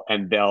we'll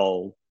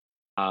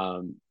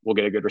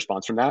get a good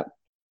response from that.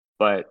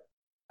 But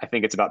I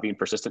think it's about being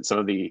persistent. Some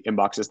of the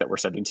inboxes that we're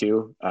sending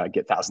to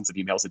get thousands of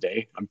emails a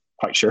day, I'm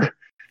quite sure.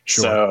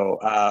 So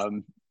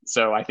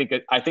I think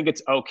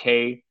it's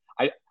okay.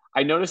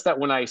 I noticed that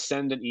when I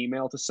send an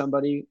email to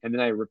somebody and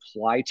then I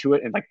reply to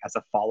it and like as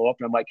a follow-up,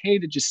 and I'm like, hey,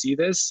 did you see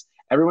this?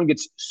 Everyone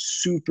gets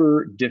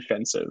super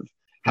defensive.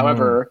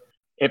 However,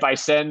 if I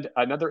send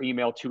another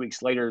email 2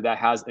 weeks later that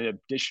has an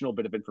additional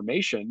bit of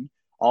information,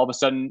 all of a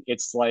sudden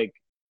it's like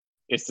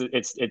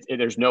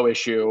there's no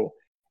issue,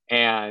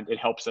 and it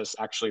helps us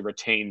actually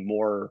retain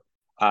more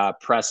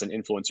press and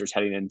influencers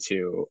heading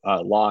into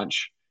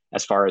launch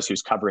as far as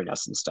who's covering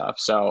us and stuff.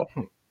 So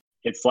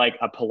it's like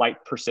a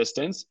polite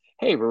persistence.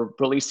 Hey, we're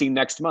releasing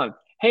next month.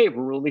 Hey,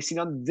 we're releasing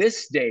on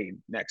this day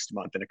next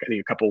month. And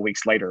a couple of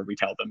weeks later, we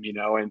tell them,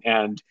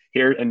 and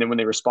then when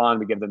they respond,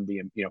 we give them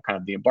the, kind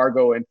of the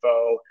embargo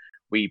info.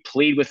 We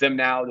plead with them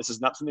now. This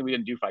is not something we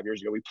didn't do 5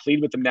 years ago. We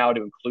plead with them now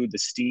to include the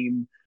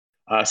Steam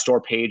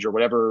store page or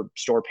whatever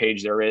store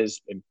page there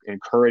is, and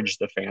encourage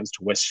the fans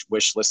to wish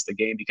list the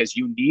game, because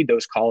you need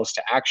those calls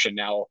to action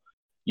now.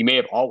 You may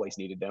have always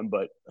needed them,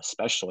 but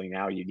especially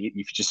now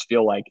you just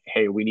feel like,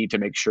 hey, we need to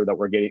make sure that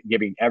we're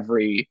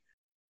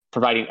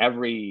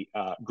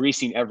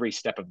greasing every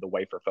step of the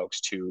way for folks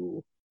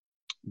to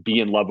be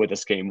in love with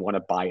this game, want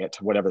to buy it,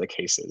 whatever the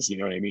case is. You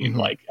know what I mean?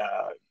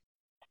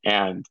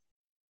 And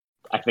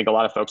I think a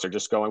lot of folks are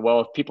just going,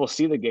 well, if people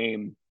see the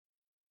game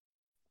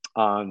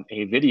on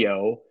a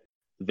video,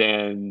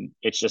 then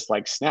it's just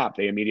like snap.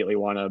 They immediately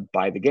want to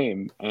buy the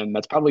game. And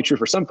that's probably true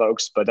for some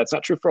folks, but that's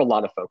not true for a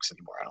lot of folks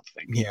anymore, I don't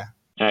think. Yeah.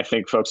 And I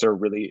think folks are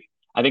really,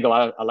 I think a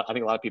lot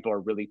of people are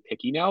really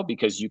picky now,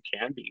 because you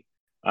can be.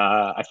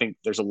 I think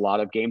there's a lot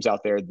of games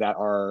out there that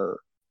are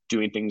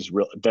doing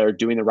they're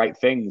doing the right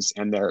things,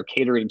 and they're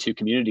catering to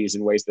communities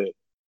in ways that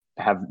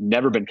have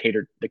never been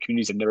catered. The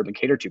communities have never been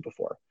catered to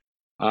before.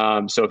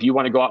 So if you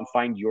want to go out and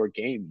find your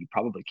game, you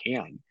probably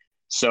can.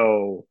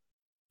 So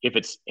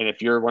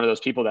if you're one of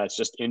those people that's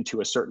just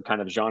into a certain kind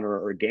of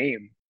genre or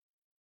game,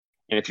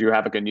 and if you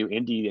have like a new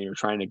indie and you're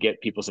trying to get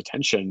people's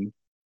attention,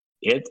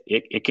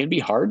 it can be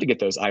hard to get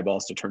those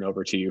eyeballs to turn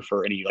over to you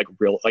for any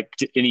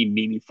any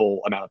meaningful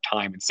amount of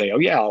time and say, oh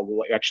yeah,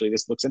 well, actually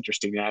this looks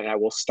interesting, and I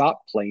will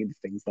stop playing the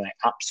things that I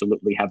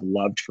absolutely have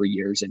loved for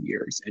years and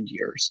years and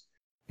years,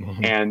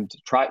 and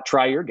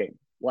try your game.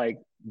 Like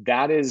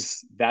that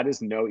is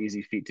no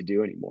easy feat to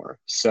do anymore.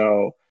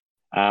 So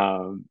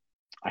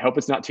I hope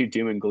it's not too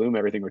doom and gloom,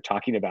 everything we're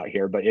talking about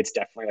here, but it's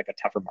definitely like a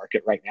tougher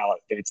market right now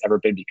than it's ever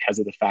been, because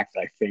of the fact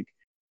that I think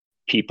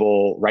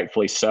people,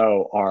 rightfully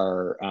so,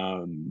 are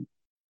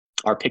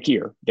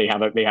pickier. They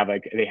have a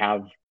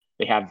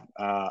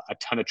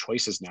ton of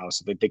choices now,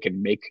 so that they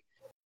can make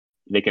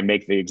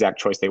the exact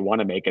choice they want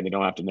to make, and they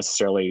don't have to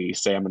necessarily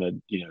say, I'm going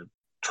to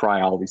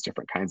try all these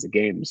different kinds of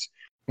games.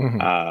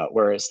 Mhm.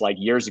 Whereas like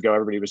years ago,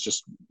 everybody was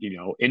just,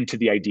 into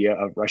the idea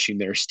of rushing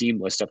their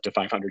Steam list up to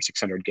 500,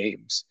 600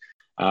 games,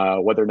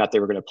 whether or not they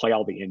were going to play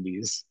all the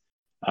indies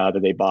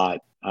that they bought.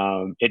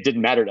 It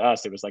didn't matter to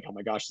us. It was like, oh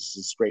my gosh, this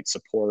is great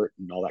support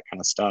and all that kind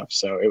of stuff.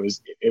 So it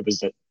was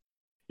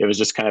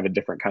just kind of a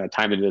different kind of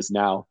time than it is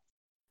now.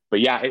 But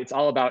yeah,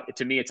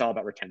 to me, it's all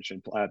about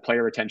retention,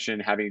 player retention,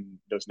 having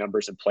those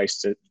numbers in place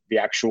to the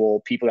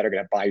actual people that are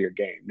going to buy your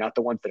game, not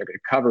the ones that are going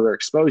to cover or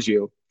expose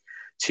you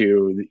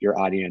to your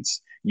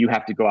audience. You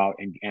have to go out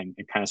and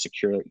kind of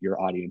secure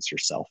your audience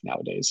yourself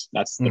nowadays.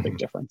 That's the big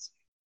difference.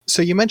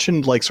 So you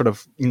mentioned like sort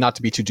of not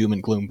to be too doom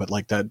and gloom, but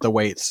like the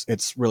way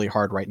it's really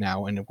hard right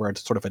now and we're at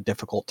sort of a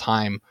difficult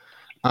time.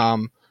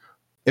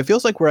 It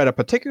feels like we're at a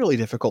particularly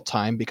difficult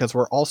time because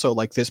we're also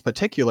like this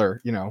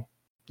particular,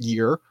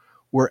 year,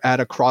 we're at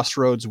a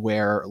crossroads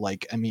where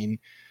like, I mean,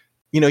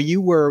 you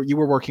were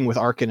working with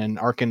Arkin,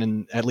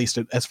 and at least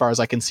as far as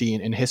I can see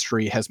in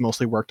history has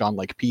mostly worked on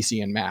like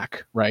PC and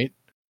Mac, right?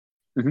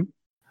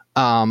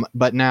 Mm-hmm.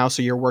 But now,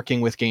 so you're working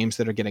with games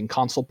that are getting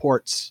console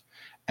ports,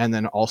 and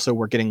then also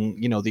we're getting,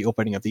 the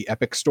opening of the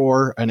Epic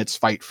Store and its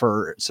fight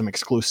for some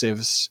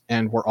exclusives,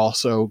 and we're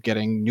also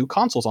getting new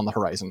consoles on the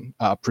horizon,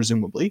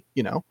 presumably,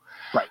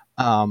 Right.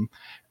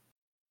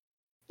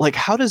 Like,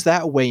 how does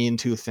that weigh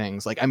into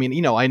things? Like, I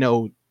mean, I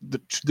know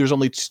there's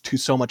only to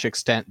so much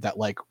extent that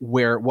like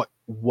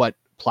what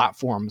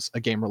platforms a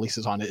game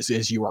releases on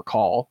is your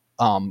call.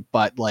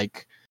 But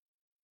like,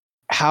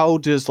 how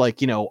does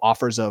like,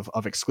 offers of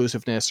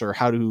exclusiveness, or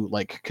how do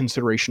like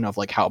consideration of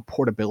like how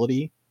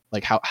portability,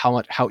 like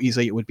how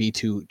easy it would be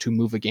to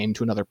move a game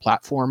to another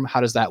platform,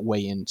 how does that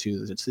weigh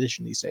into the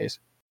decision these days?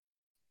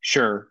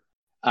 Sure.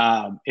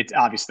 It's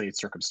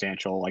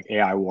circumstantial. Like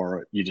AI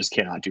War, you just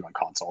cannot do on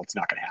console. It's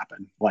not going to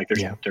happen. Like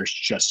there's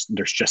just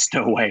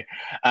no way.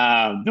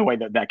 The way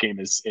that game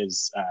is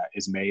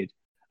made.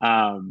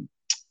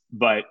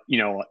 But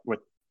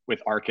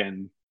with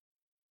Arkin,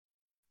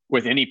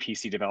 with any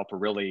PC developer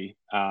really,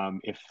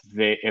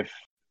 if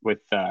with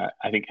I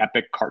think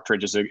Epic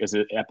cartridge is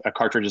a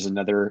cartridge is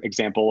another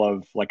example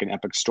of like an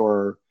Epic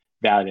store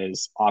that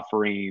is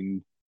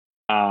offering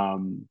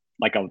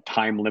like a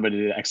time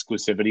limited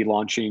exclusivity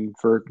launching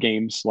for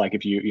games. Like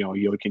if you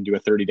can do a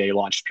 30-day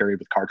launch period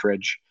with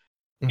cartridge.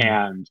 Mm-hmm.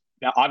 And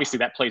now obviously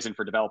that plays in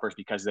for developers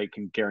because they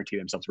can guarantee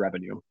themselves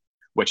revenue,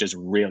 which is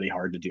really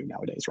hard to do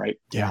nowadays, right?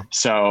 Yeah.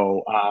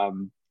 So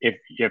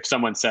if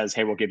someone says,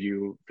 hey, we'll give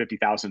you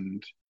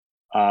 50,000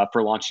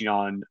 for launching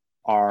on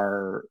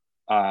our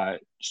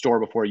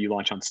store before you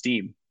launch on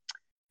Steam,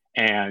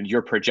 and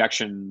your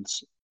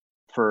projections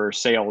for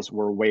sales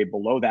were way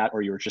below that,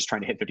 or you were just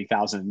trying to hit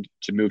 50,000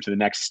 to move to the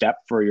next step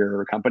for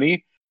your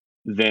company,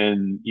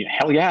 then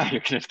hell yeah,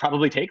 you're going to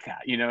probably take that.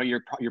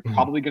 You're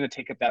probably going to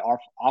take up that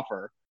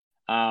offer.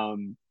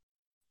 And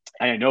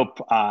I know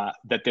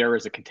that there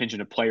is a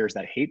contingent of players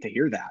that hate to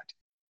hear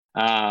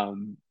that,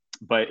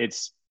 but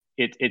it's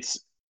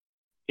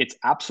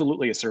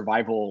absolutely a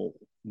survival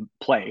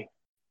play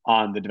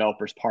on the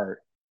developer's part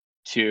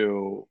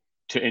to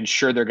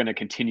ensure they're going to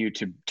continue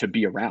to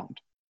be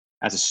around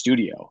as a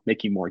studio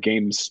making more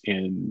games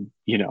in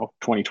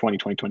 2020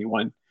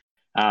 2021.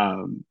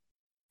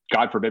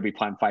 God forbid we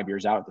plan 5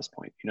 years out at this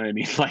point, you know what I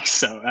mean? Like,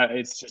 so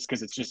it's just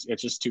because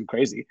it's just too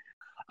crazy.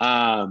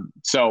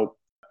 So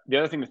the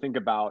other thing to think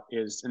about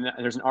is, and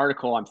there's an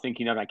article I'm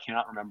thinking of, I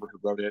cannot remember who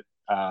wrote it.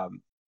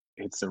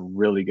 It's a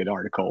really good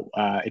article.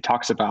 It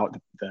talks about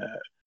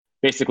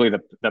basically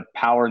the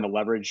power and the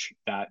leverage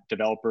that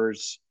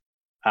developers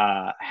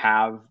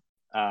have,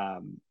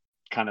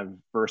 kind of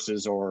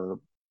versus or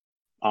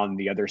on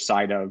the other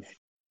side of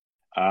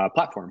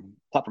platform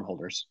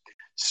holders.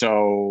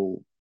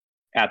 So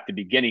at the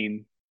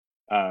beginning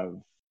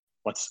of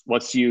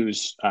let's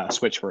use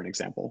Switch for an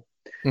example.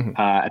 Mm-hmm.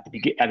 At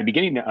the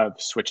beginning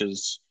of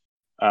Switch's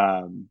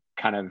kind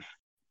of,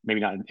 maybe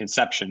not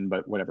inception,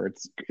 but whatever,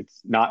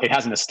 it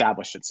hasn't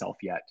established itself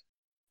yet.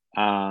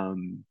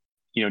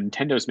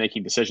 Nintendo's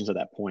making decisions at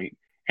that point,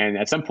 and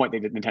at some point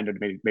Nintendo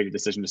made a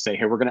decision to say,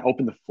 hey, we're going to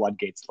open the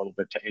floodgates a little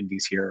bit to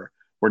indies here.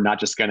 We're not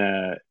just going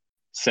to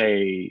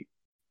say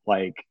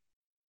like,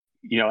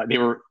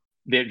 their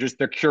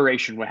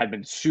curation had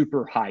been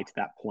super high to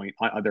that point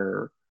on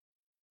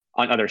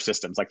other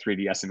systems like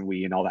 3DS and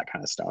Wii and all that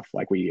kind of stuff,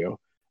 like Wii U.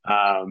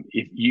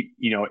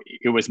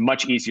 It was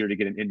much easier to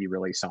get an indie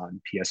release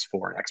on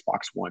PS4 and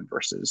Xbox One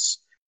versus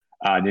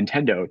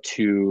Nintendo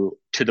to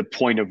the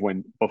point of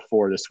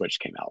before the Switch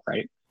came out,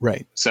 right?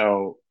 Right.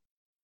 So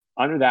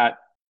under that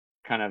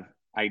kind of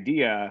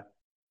idea,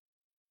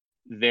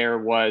 there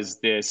was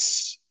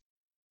this.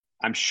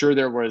 I'm sure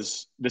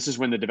this is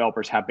when the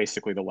developers have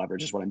basically the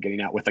leverage, is what I'm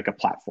getting at with like a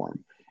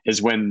platform, is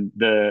when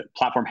the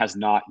platform has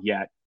not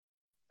yet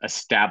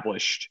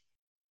established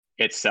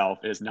itself,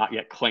 it has not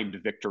yet claimed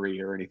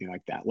victory or anything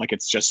like that. Like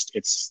it's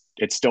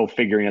still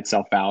figuring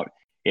itself out.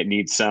 It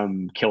needs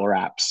some killer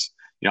apps,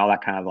 all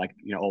that kind of like,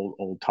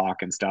 old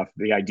talk and stuff.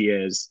 The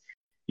idea is,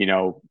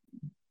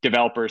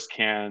 developers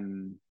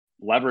can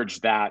leverage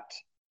that,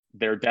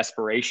 their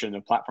desperation,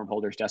 the platform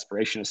holders'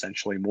 desperation,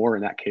 essentially more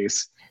in that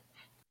case,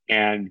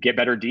 and get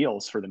better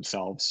deals for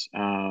themselves.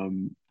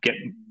 Get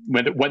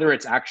whether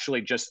it's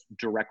actually just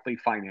directly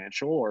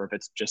financial, or if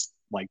it's just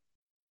like,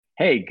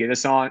 hey, get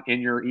us on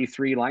in your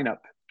E3 lineup,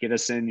 get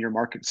us in your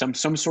market, some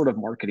sort of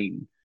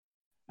marketing,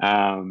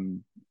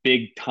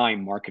 big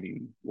time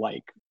marketing,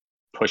 like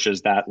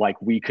pushes that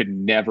like we could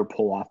never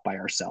pull off by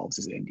ourselves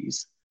as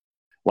indies.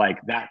 Like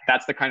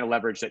that's the kind of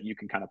leverage that you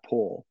can kind of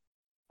pull.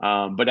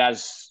 But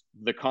as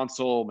the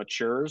console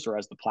matures, or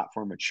as the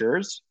platform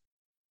matures,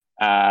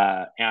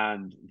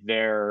 and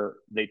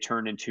they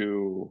turn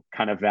into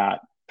kind of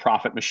that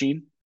profit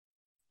machine,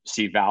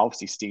 see Valve,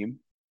 see Steam,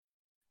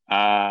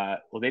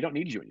 well, they don't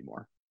need you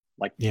anymore.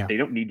 Like, they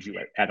don't need you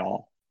at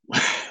all.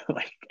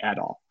 Like, at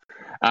all.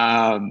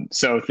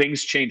 So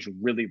things change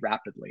really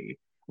rapidly.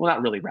 Well,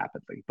 not really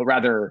rapidly, but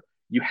rather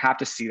you have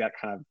to see that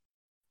kind of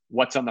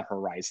what's on the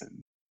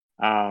horizon.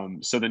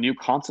 So the new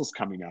consoles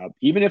coming up,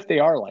 even if they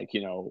are like,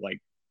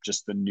 like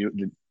just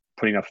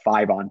putting a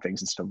 5 on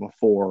things instead of a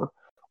 4,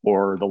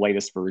 or the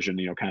latest version,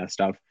 kind of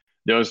stuff,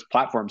 those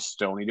platforms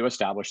still need to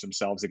establish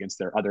themselves against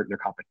their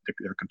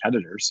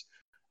competitors.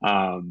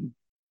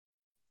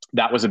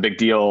 That was a big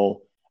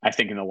deal, I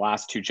think, in the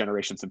last 2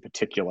 generations in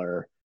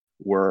particular,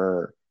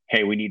 where,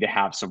 hey, we need to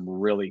have some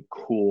really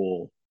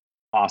cool,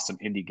 awesome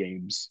indie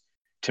games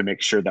to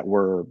make sure that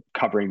we're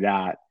covering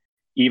that,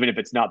 even if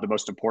it's not the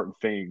most important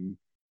thing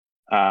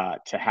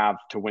to have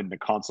to win the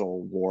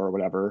console war or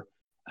whatever.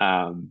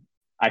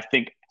 I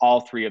think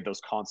all 3 of those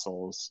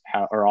consoles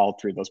or all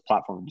 3 of those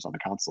platforms on the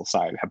console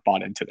side have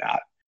bought into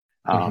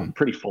that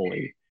pretty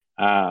fully.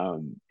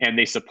 And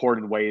they support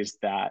in ways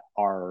that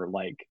are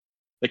like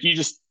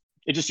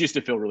it just used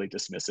to feel really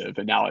dismissive.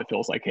 And now it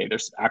feels like, hey,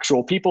 there's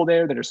actual people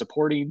there that are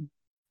supporting,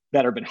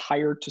 that have been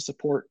hired to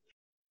support,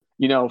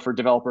 for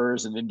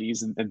developers and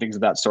indies and things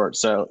of that sort.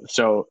 So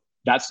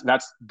that's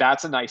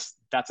a nice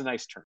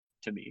turn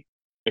to me.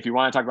 If you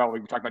want to talk about, we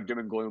can talk about doom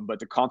and gloom, but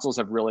the consoles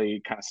have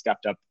really kind of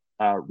stepped up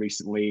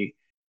recently.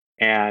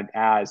 And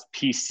as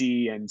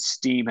PC and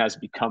Steam has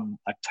become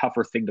a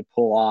tougher thing to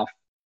pull off,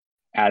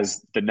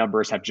 as the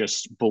numbers have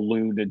just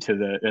ballooned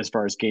into as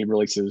far as game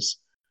releases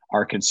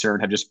are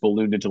concerned, have just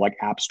ballooned into like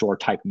App Store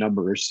type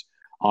numbers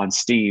on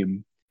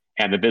Steam.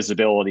 And the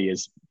visibility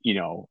is,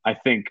 I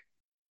think,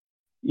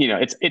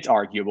 it's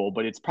arguable,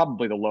 but it's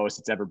probably the lowest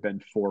it's ever been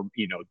for,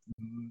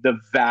 the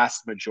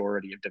vast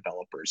majority of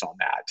developers on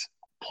that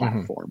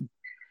platform.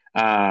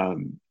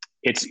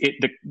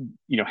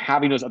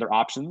 Having those other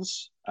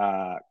options,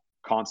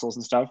 consoles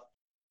and stuff,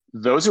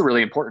 those are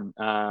really important.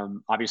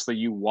 Obviously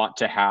you want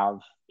to have,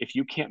 if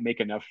you can't make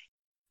enough,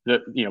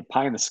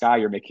 pie in the sky,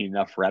 you're making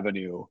enough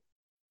revenue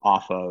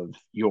off of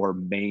your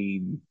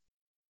main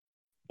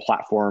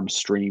platform,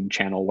 stream,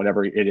 channel,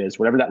 whatever it is,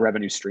 whatever that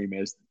revenue stream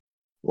is,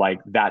 like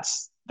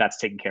that's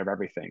taking care of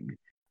everything.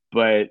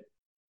 But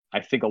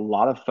I think a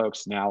lot of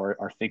folks now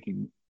are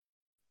thinking,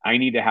 I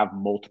need to have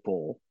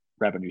multiple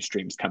revenue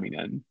streams coming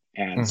in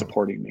and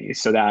supporting me,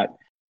 so that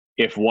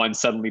if one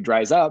suddenly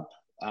dries up,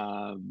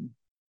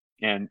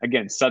 and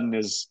again, sudden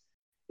is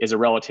a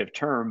relative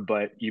term,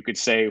 but you could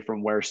say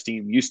from where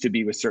Steam used to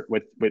be with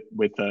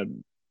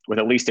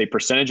at least a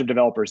percentage of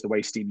developers, the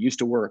way Steam used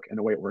to work and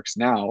the way it works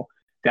now,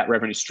 that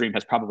revenue stream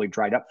has probably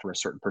dried up for a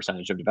certain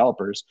percentage of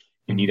developers.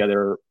 You need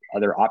other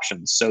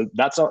options. So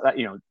that's all that,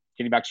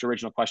 getting back to your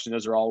original question,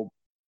 those are all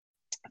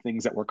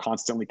things that we're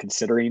constantly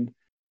considering.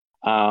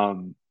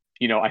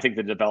 I think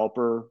the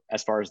developer,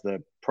 as far as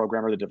the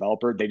programmer, the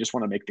developer, they just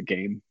want to make the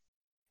game,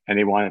 and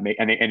they want to make,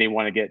 and they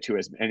want to get to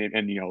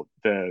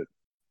the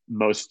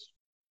most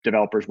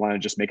developers want to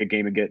just make a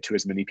game and get it to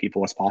as many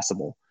people as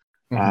possible.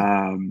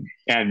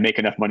 And make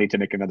enough money to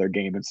make another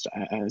game and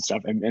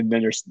stuff. And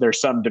then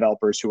there's some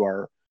developers who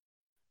are,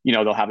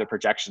 they'll have their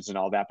projections and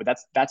all that, but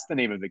that's the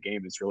name of the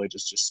game, is really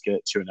just get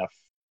it to enough.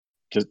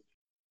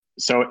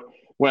 So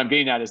what I'm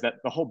getting at is that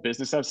the whole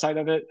business side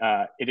of it,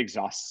 it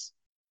exhausts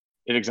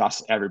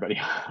everybody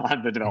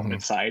on the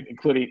development side,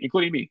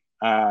 including me.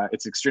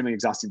 It's extremely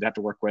exhausting to have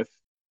to work with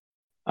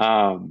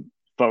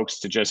folks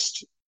to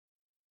just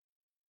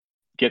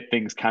get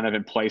things kind of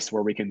in place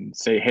where we can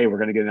say, hey, we're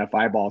going to get enough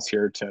eyeballs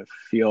here to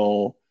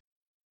feel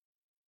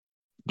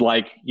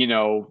like, in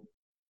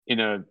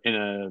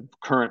a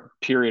current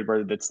period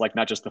where it's like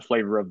not just the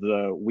flavor of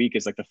the week,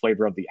 is like the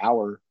flavor of the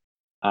hour.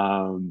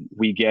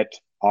 We get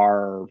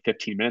our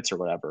 15 minutes or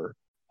whatever.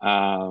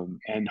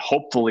 And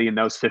hopefully in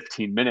those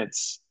 15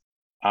 minutes,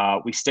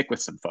 we stick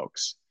with some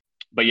folks.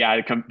 But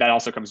yeah, that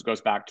also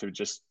goes back to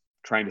just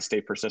trying to stay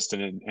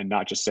persistent and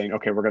not just saying,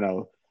 okay, we're going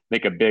to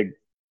make a big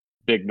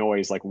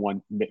noise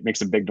make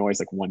some big noise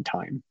like one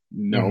time.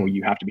 No,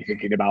 you have to be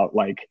thinking about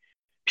like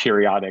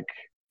periodic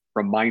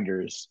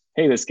reminders.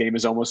 Hey, this game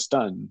is almost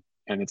done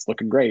and it's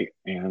looking great,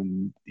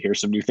 and here's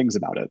some new things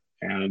about it.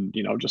 And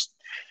just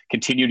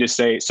continue to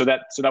say, so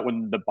that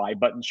when the buy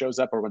button shows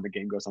up, or when the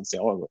game goes on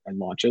sale and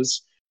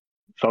launches,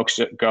 folks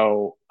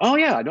go, oh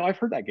yeah, no, I've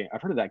heard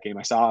of that game.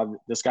 I saw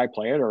this guy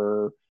play it,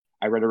 or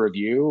I read a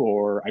review,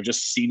 or I've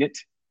just seen it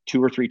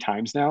 2 or 3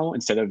 times now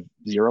instead of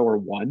 0 or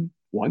 1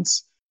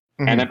 once.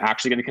 and I'm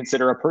actually going to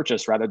consider a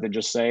purchase rather than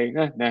just say,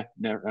 nah,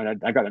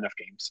 I've got enough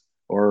games.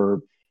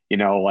 Or,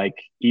 like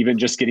even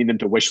just getting them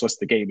to wish list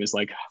the game is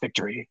like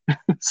victory.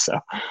 So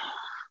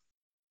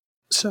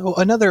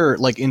another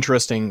like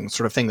interesting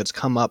sort of thing that's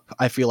come up,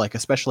 I feel like,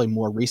 especially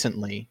more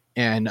recently,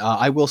 and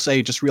I will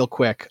say just real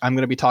quick, I'm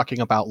going to be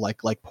talking about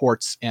like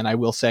ports, and I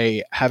will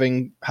say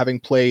having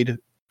played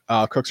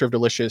Cook Serve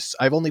Delicious,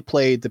 I've only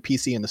played the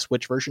PC and the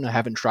Switch version. I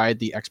haven't tried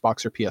the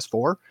Xbox or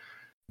PS4,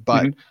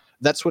 but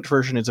that Switch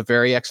version is a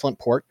very excellent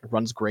port. It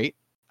runs great.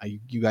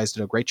 You guys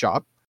did a great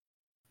job.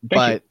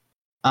 Thank you.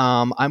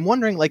 I'm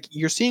wondering, like,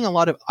 I'm seeing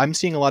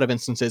a lot of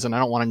instances, and I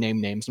don't want to name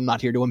names. I'm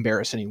not here to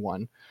embarrass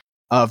anyone,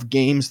 of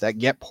games that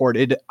get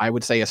ported, I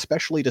would say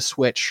especially to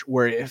Switch,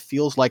 where it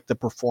feels like the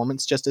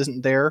performance just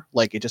isn't there.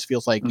 Like, it just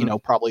feels like,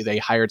 probably they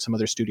hired some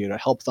other studio to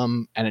help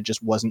them, and it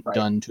just wasn't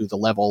done to the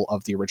level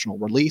of the original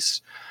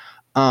release.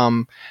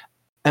 And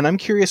I'm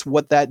curious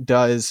what that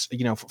does,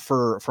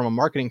 from a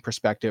marketing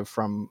perspective,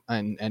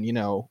 and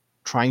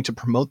trying to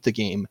promote the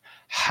game,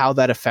 how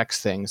that affects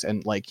things.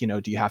 And like,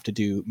 do you have to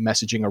do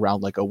messaging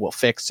around like, oh, we'll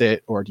fix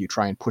it, or do you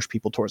try and push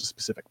people towards a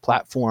specific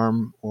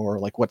platform, or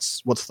like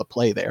what's the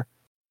play there?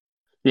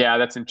 Yeah,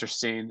 that's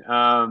interesting.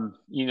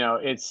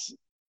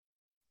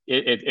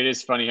 It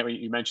is funny how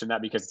you mentioned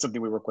that, because it's something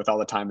we work with all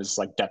the time, is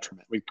like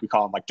detriment. We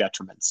call them like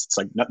detriments. It's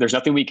like there's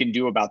nothing we can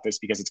do about this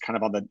because it's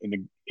kind of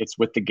it's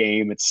with the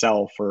game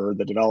itself or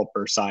the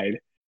developer side.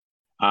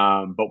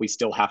 But we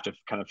still have to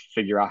kind of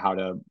figure out how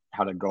to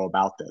go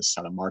about this,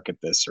 how to market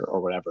this,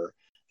 or whatever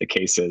the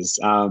case is.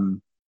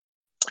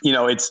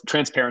 It's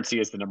transparency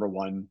is the number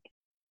one,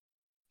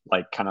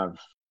 like, kind of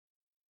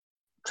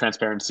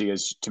transparency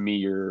is, to me,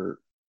 your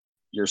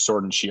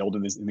sword and shield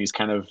in these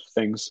kind of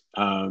things.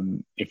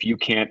 If you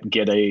can't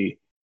get a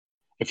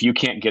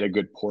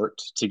good port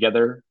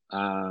together,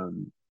 or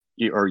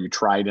you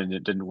tried and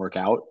it didn't work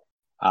out,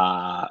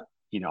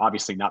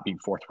 obviously not being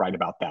forthright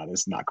about that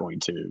is not going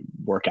to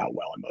work out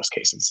well in most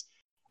cases.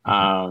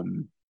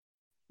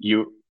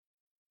 You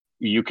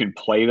can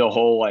play the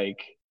whole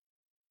like,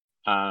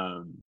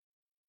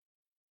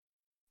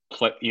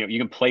 you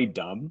can play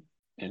dumb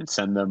and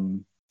send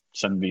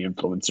the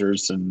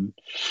influencers and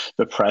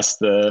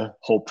the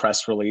whole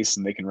press release,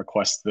 and they can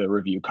request the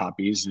review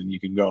copies, and you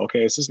can go,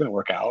 okay, this is going to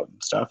work out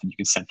and stuff, and you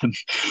can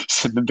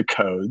send them the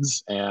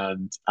codes.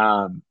 And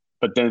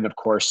but then of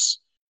course,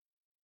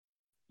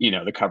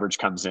 the coverage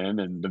comes in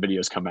and the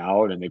videos come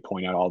out and they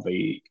point out all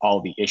the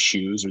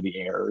issues or the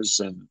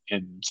errors, and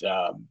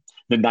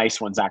the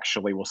nice ones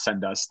actually will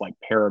send us like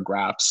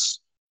paragraphs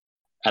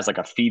as like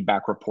a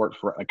feedback report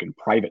for like in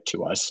private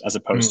to us, as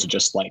opposed to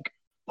just like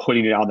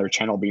putting it on their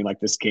channel being like,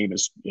 this game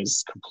is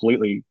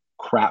completely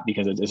crap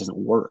because it doesn't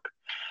work.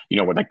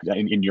 What, like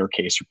in your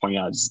case you're pointing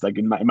out, is like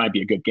it might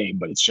be a good game,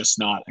 but it's just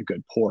not a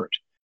good port.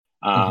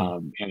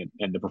 And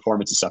the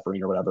performance is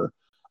suffering or whatever.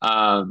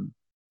 I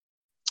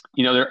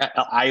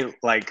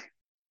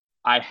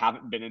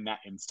haven't been in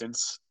that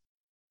instance,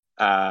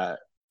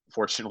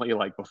 fortunately,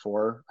 like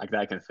before, like that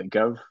I can think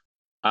of.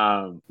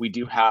 We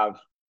do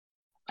have,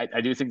 I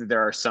do think that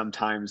there are some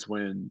times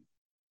when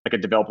like a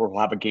developer will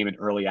have a game in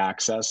early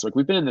access. Like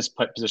we've been in this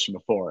position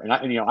before, and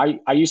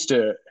I used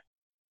to,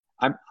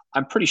 I'm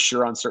pretty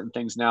sure on certain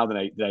things now that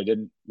I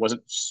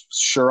wasn't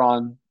sure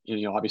on,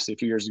 obviously a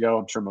few years ago.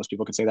 I'm sure most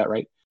people could say that,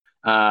 right?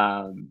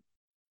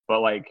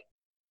 But like,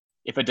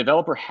 if a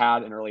developer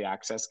had an early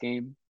access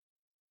game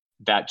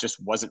that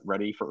just wasn't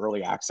ready for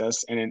early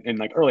access, and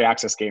like early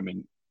access game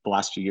in the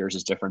last few years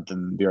is different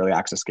than the early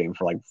access game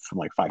from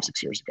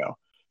 5-6 years ago.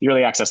 The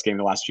early access game in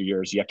the last few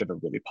years, you have to have a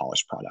really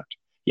polished product.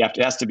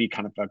 It has to be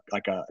kind of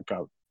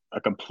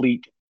a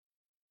complete.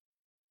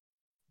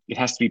 It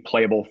has to be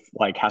playable,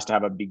 like has to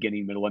have a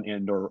beginning, middle, and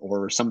end,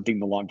 or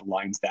something along the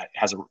lines that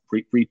has a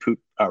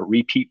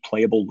repeat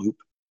playable loop.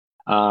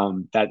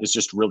 That is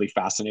just really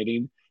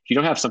fascinating. If you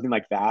don't have something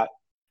like that,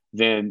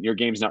 then your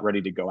game's not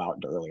ready to go out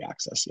into early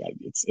access yet.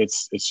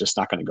 It's just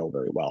not going to go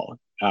very well.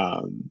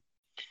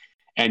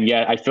 And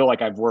yet I feel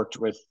like I've worked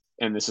with,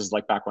 and this is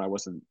like back when I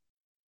wasn't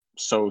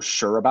so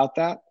sure about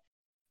that.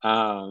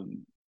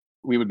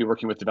 We would be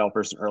working with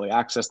developers in early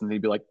access, and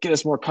they'd be like, get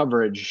us more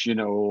coverage,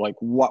 like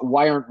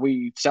why aren't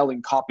we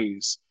selling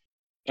copies?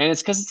 And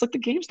it's because it's like the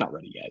game's not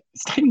ready yet.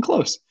 It's not even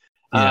close.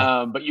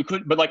 Yeah. But I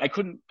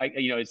couldn't,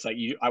 it's like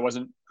I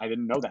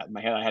didn't know that in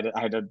my head.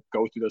 I had to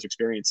go through those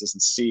experiences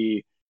and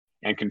see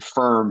and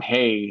confirm,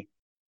 hey,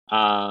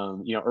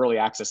 early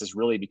access has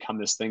really become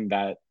this thing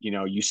that,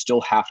 you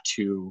still have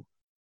to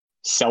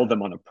sell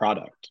them on a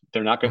product.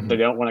 They're not going, they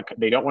don't want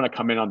to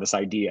come in on this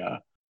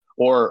idea,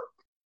 or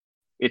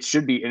it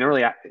should be in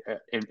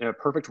a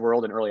perfect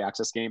world, an early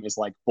access game is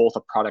like both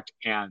a product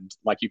and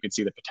like you can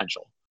see the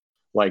potential.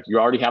 Like you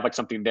already have like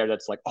something there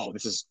that's like, oh,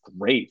 this is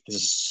great. This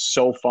is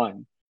so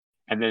fun.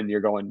 And then you're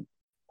going,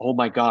 oh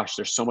my gosh,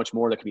 there's so much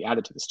more that can be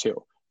added to this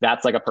too.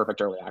 That's like a perfect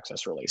early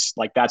access release.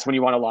 Like that's when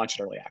you want to launch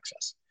it early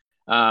access.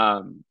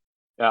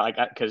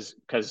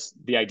 Because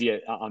the idea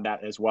on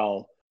that as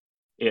well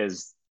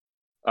is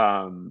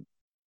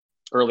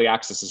early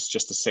access is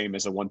just the same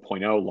as a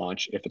 1.0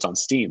 launch if it's on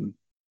Steam.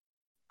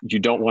 you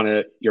don't want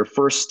to, your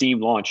first Steam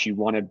launch, you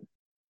want to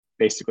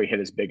basically hit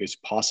as big as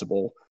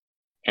possible.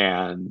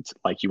 And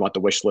like, you want the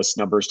wish list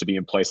numbers to be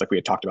in place, like we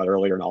had talked about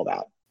earlier and all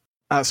that.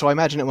 So I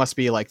imagine it must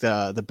be like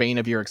the bane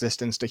of your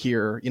existence to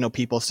hear,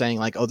 people saying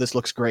like, "Oh, this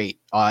looks great.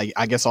 I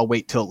guess I'll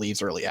wait till it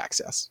leaves early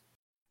access."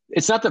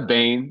 It's not the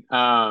bane,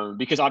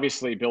 because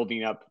obviously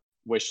building up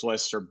wish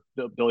lists or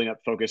building up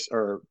focus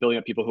or building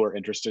up people who are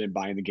interested in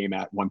buying the game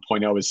at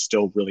 1.0 is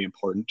still really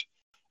important.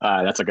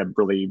 That's like a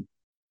really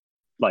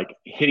like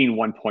hitting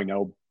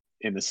 1.0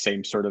 in the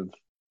same sort of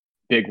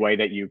big way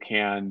that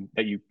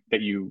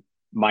you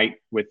might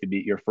with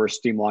your first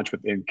Steam launch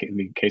in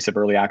the case of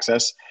early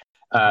access.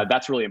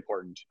 That's really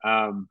important.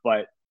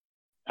 But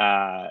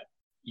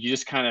you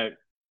just kind of,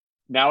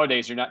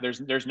 nowadays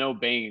there's no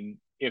bane.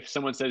 If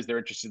someone says they're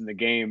interested in the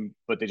game,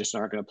 but they just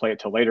aren't going to play it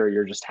till later,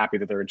 you're just happy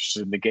that they're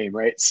interested in the game,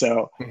 right?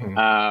 So,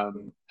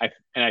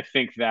 I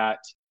think that,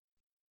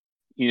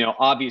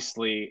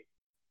 obviously,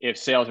 if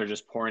sales are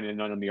just pouring in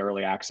on the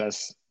early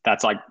access,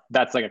 that's like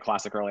a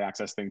classic early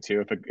access thing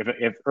too. If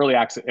an early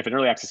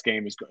access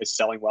game is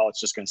selling well,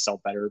 it's just going to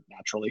sell better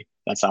naturally.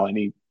 That's how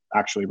any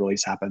actually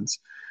release happens.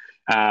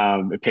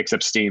 It picks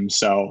up steam.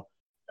 So,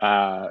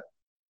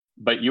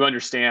 but you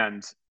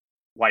understand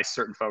why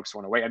certain folks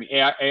want to wait. I mean,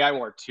 AI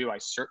War 2, I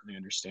certainly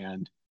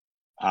understand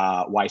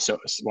why I'm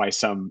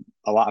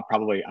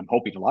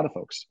hoping a lot of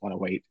folks want to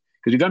wait,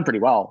 because we've done pretty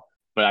well,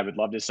 but I would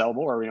love to sell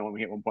more, when we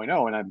hit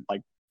 1.0, and I'm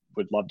like,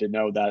 would love to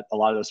know that a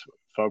lot of those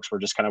folks were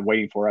just kind of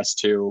waiting for us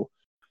to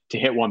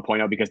hit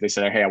 1.0 because they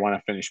said, hey, I want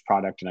a finished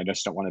product and I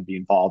just don't want to be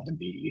involved in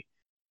the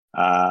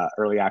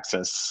early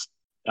access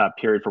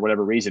period for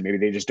whatever reason. Maybe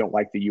they just don't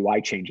like the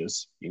UI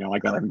changes,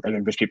 like that. I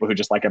think there's people who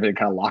just like everything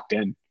kind of locked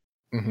in.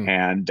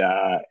 And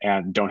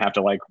don't have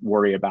to like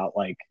worry about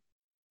like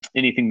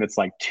anything that's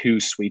like too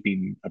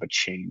sweeping of a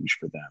change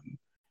for them.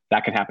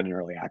 That can happen in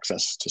early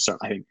access to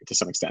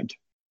some extent.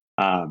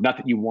 Not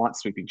that you want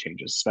sweeping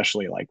changes,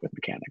 especially like with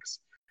mechanics,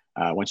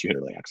 once you hit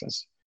early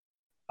access.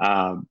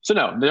 So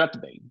no, they're not the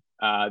bane.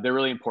 They're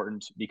really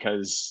important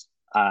because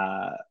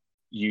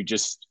you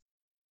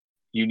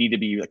need to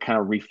be kind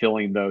of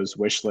refilling those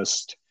wish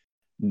list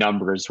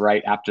numbers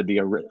right after the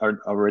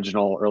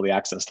original early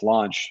access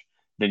launch.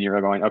 Then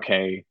you're going,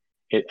 okay,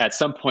 at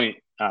some point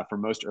for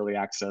most early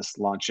access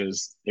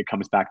launches, it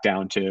comes back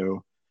down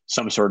to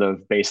some sort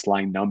of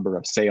baseline number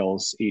of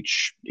sales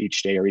each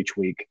day or each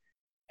week.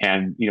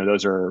 And,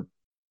 those are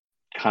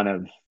kind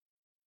of,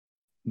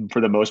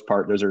 for the most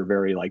part, those are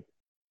very like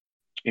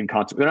they're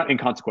not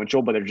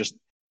inconsequential, but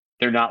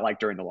they're not like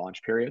during the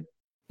launch period.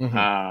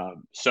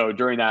 So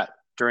during that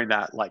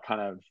like kind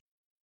of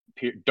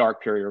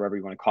dark period, or whatever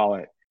you want to call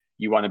it,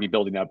 you want to be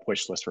building up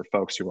wish lists for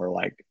folks who are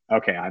like,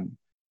 okay, I'm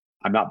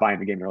not buying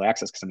the game in early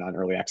access because I'm not an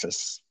early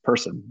access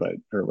person,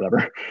 or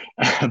whatever.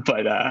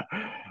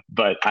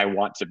 but I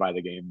want to buy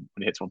the game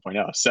when it hits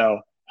 1.0. So,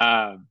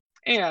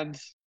 and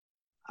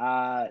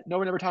no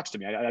one ever talks to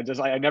me.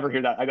 I never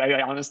hear that.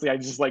 I honestly, I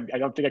just like, I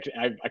don't think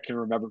I can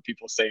remember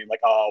people saying like,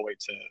 oh, I'll wait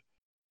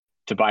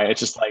to buy it. It's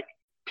just like,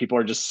 people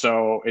are just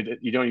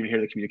you don't even hear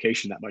the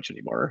communication that much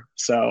anymore.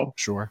 So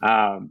sure.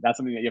 That's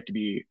something that you have to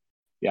be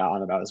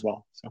on about as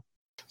well.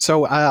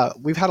 So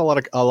we've had a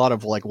lot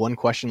of like one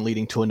question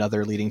leading to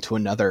another,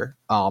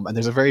 and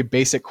there's a very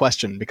basic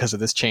question because of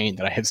this chain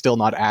that I have still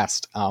not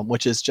asked,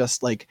 which is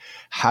just like,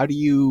 how do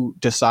you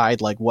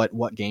decide like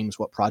what games,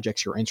 what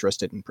projects you're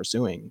interested in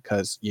pursuing?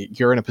 Because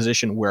you're in a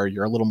position where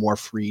you're a little more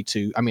free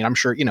to. I mean, I'm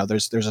sure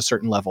there's a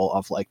certain level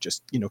of like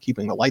just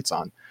keeping the lights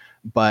on,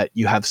 but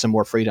you have some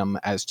more freedom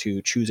as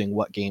to choosing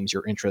what games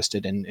you're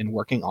interested in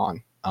working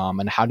on.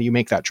 And how do you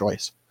make that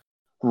choice?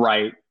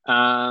 Right.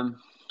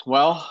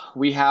 Well,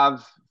 we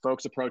have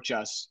folks approach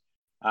us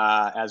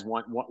as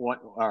one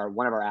of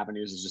our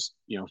avenues is just,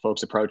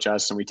 folks approach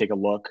us and we take a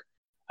look.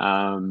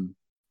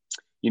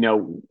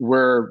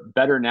 We're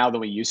better now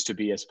than we used to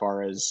be as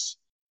far as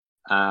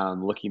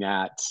looking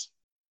at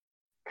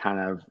kind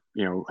of,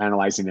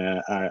 analyzing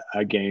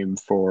a game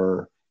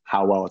for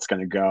how well it's going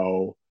to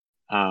go,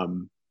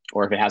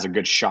 or if it has a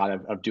good shot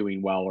of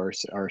doing well or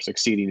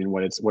succeeding in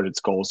what its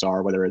goals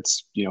are, whether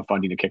it's,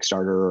 funding a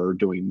Kickstarter or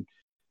doing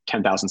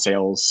 10,000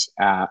 sales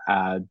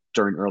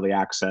during early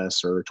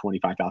access or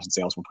 25,000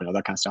 sales 1.0,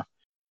 that kind of stuff.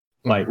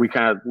 Like we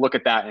kind of look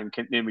at that and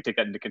we take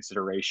that into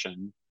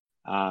consideration.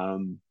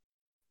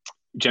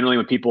 Generally,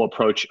 when people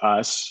approach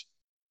us,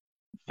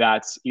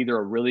 that's either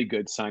a really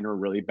good sign or a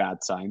really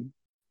bad sign,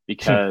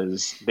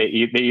 because they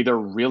either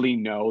really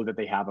know that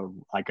they have a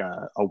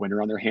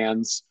winner on their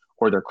hands,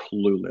 or they're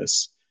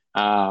clueless.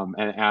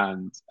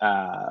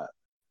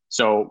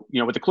 So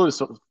with the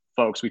clueless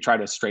folks, we try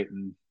to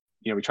straighten.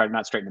 We try to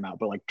not straighten them out,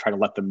 but like try to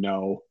let them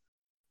know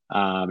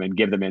and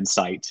give them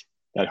insight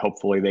that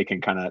hopefully they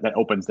can that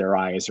opens their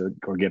eyes or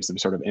gives them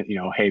sort of,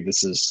 hey,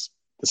 this is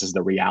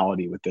the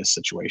reality with this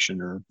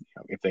situation. Or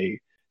if they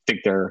think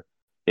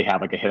they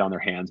have like a hit on their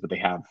hands, but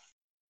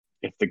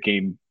if the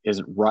game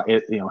isn't right,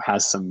 it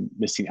has some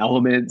missing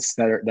elements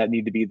that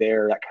need to be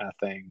there, that kind of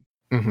thing.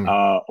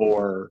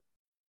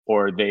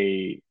 Or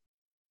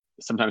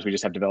sometimes we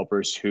just have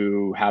developers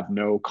who have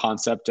no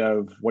concept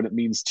of what it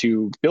means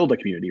to build a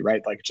community,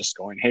 right? Like just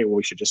going, hey, well,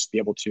 we should just be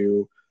able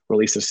to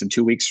release this in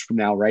 2 weeks from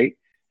now, right?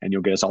 And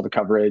you'll get us all the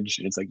coverage.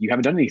 And it's like, you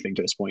haven't done anything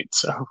to this point.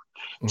 So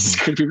this is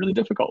going to be really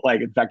difficult.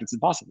 Like, in fact, it's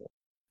impossible.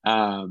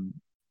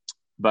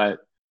 But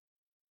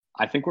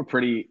I think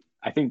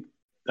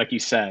like you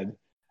said,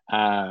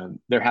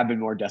 there have been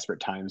more desperate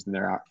times than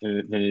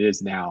it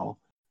is now.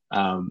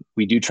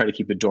 We do try to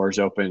keep the doors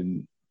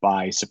open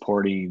by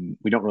supporting.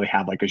 We don't really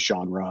have like a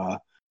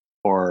genre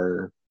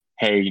or,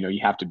 hey, you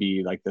have to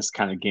be like this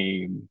kind of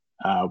game.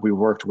 We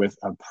worked with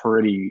a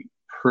pretty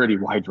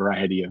wide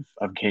variety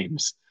of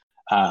games,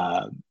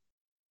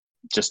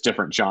 just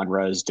different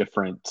genres,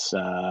 different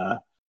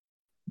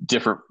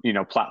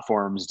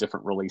platforms,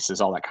 different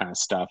releases, all that kind of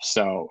stuff.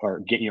 So, or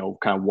get,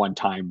 kind of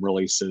one-time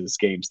releases,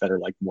 games that are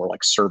like more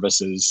like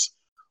services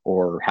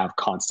or have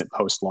constant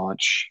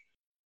post-launch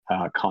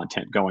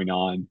content going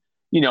on.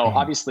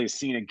 Obviously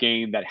seeing a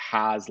game that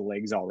has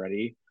legs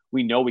already,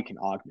 we know we can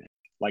augment.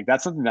 Like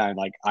that's something that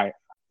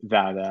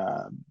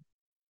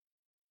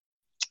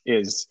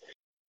is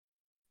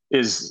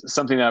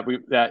something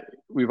that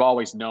we've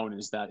always known,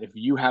 is that if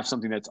you have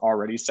something that's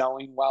already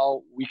selling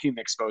well, we can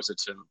expose it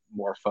to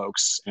more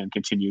folks and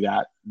continue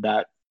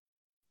that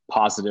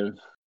positive,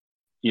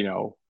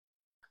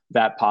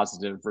 that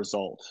positive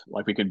result.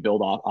 Like we can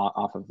build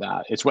off of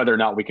that. It's whether or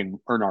not we can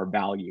earn our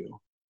value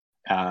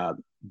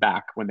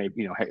back when they,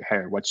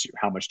 hey,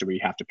 how much do we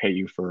have to pay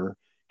you for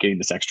getting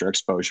this extra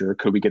exposure?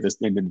 Could we get this?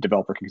 And then the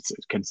developer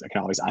can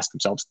always ask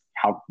themselves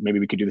how maybe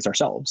we could do this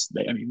ourselves.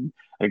 I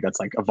think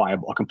that's like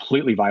a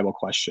completely viable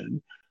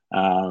question.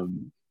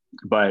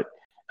 But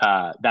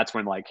that's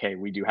when like, hey,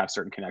 we do have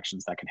certain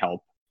connections that can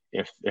help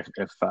if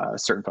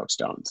certain folks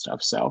don't and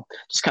stuff. So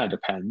just kind of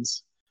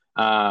depends.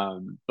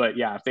 But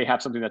yeah, if they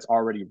have something that's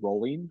already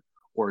rolling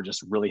or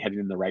just really heading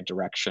in the right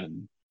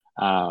direction,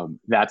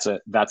 that's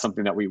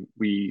something that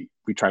we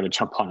try to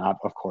jump on up,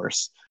 of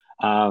course.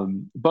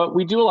 But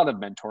we do a lot of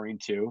mentoring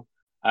too.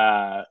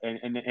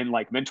 And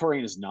like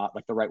mentoring is not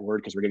like the right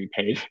word because we're getting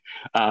paid.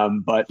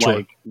 But sure.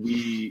 Like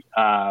we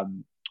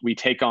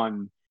take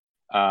on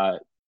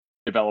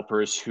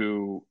developers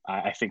who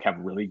I think have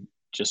really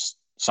just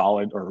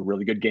solid or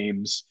really good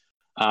games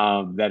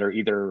that are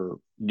either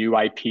new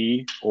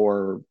IP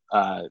or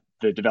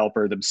the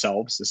developer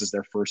themselves. This is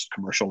their first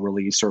commercial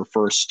release or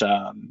first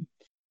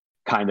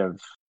kind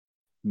of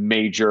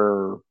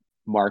major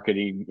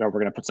marketing, or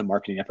we're going to put some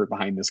marketing effort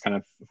behind this kind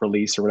of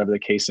release or whatever the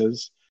case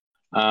is.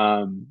 We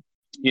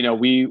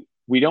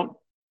don't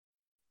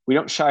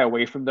shy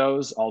away from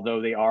those,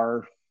 although they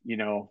are,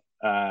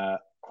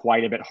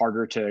 quite a bit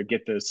harder to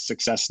get the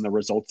success and the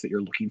results that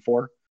you're looking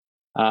for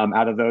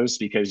out of those,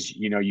 because,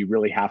 you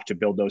really have to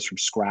build those from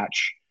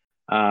scratch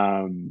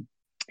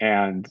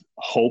and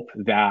hope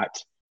that,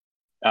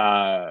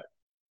 the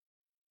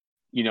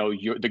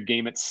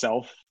game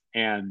itself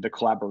and the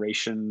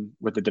collaboration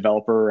with the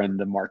developer and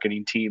the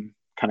marketing team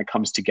kind of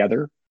comes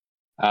together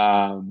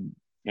and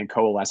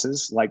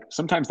coalesces. Like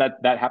sometimes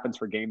that happens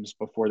for games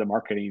before the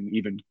marketing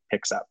even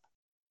picks up.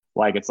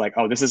 Like it's like,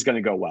 oh, this is going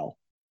to go well.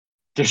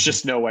 There's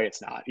just no way it's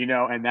not,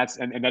 and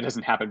that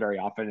doesn't happen very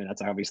often. And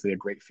that's obviously a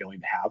great feeling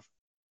to have.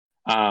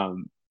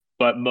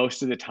 But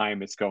most of the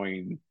time it's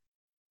going,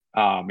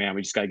 oh man,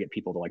 we just got to get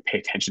people to like pay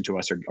attention to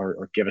us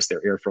or give us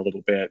their ear for a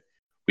little bit.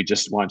 We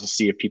just wanted to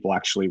see if people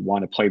actually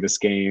want to play this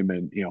game.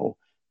 And,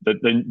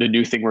 the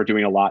new thing we're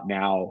doing a lot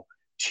now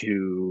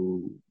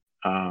to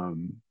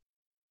kind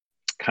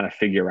of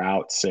figure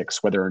out,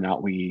 whether or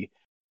not we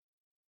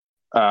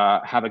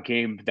have a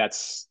game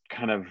that's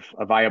kind of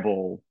a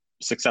viable,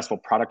 successful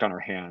product on our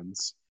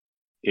hands,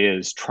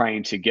 is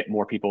trying to get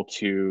more people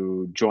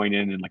to join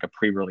in like a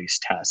pre-release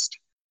test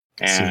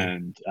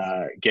and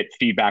get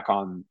feedback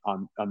on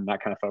that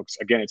kind of folks.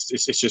 Again,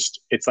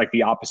 it's like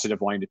the opposite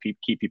of wanting to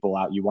keep people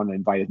out. You want to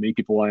invite as many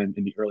people in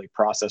the early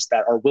process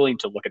that are willing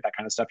to look at that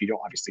kind of stuff. You don't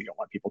want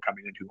people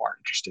coming in who aren't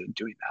interested in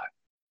doing that.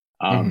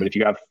 But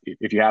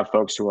if you have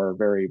folks who are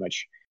very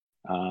much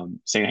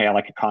saying, hey, I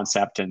like a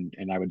concept and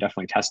I would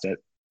definitely test it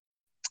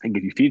and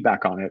give you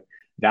feedback on it,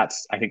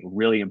 that's, I think,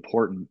 really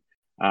important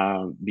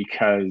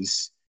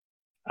because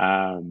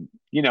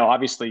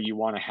obviously you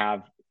want to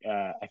have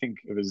I think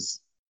it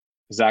was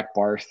Zach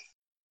Barth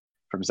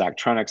from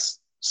Zachtronics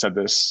said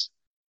this,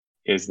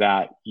 is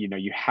that,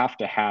 you have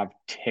to have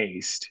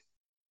taste,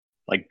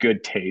 like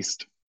good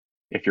taste,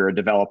 if you're a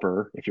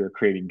developer, if you're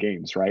creating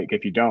games, right?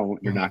 If you don't,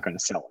 you're not going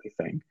to sell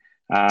anything.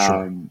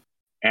 Sure.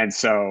 And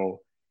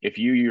so if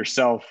you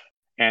yourself,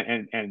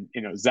 and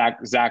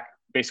Zach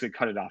basically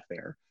cut it off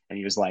there. And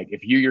he was like,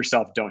 if you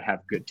yourself don't have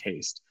good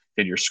taste,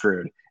 then you're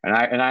screwed. And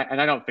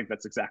I don't think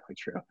that's exactly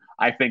true.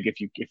 I think if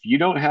you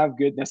don't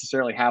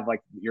necessarily have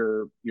like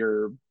your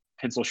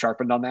pencil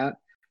sharpened on that,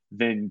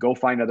 then go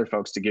find other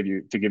folks to give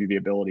you the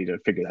ability to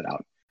figure that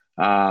out.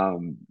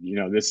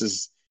 This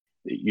is,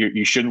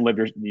 you shouldn't live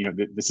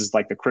this is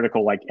like the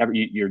critical, like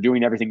you're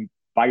doing everything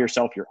by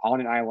yourself. You're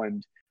on an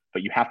island,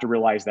 but you have to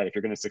realize that if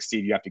you're going to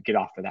succeed, you have to get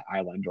off of that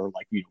island or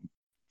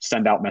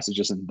send out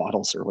messages in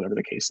bottles or whatever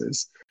the case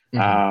is.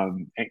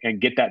 Mm-hmm.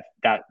 And get that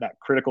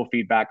critical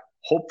feedback,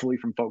 hopefully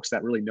from folks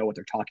that really know what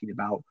they're talking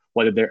about,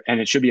 and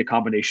it should be a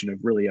combination of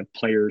really of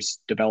players,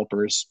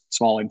 developers,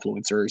 small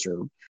influencers,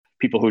 or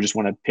people who just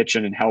want to pitch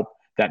in and help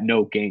that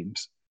know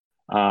games,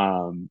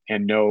 and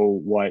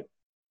know what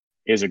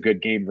is a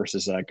good game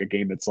versus like a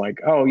game that's like,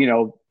 oh,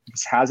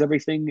 this has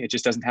everything, it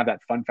just doesn't have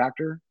that fun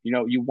factor.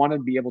 You want to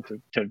be able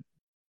to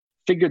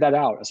figure that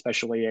out,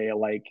 especially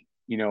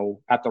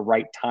at the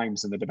right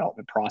times in the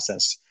development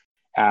process,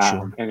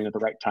 Sure. and at the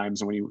right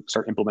times when you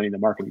start implementing the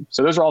marketing.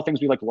 So those are all things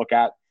we like to look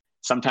at.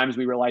 Sometimes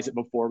we realize it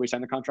before we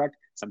sign the contract.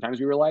 Sometimes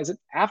we realize it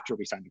after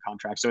we sign the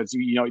contract. So it's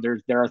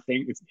there are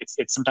things.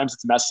 It's sometimes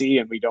it's messy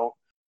and we don't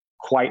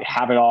quite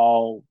have it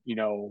all.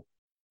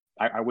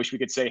 I wish we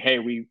could say, hey,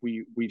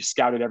 we've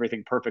scouted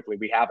everything perfectly.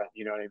 We haven't.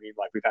 You know what I mean?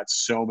 Like we've had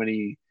so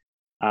many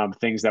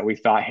things that we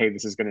thought, hey,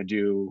 this is going to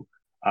do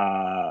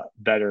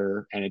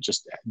better, and it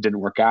just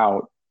didn't work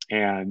out.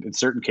 And in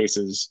certain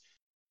cases,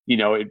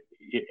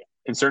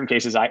 in certain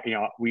cases,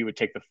 we would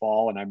take the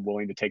fall, and I'm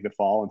willing to take the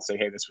fall and say,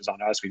 hey, this was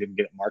on us. We didn't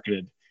get it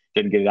marketed,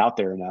 didn't get it out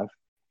there enough.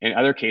 In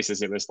other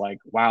cases, it was like,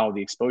 wow,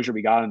 the exposure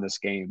we got in this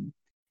game,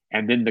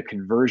 and then the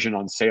conversion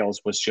on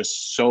sales was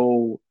just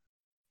so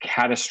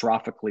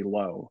catastrophically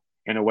low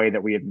in a way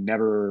that we had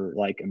never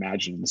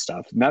imagined and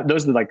stuff. And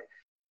those are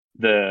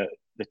the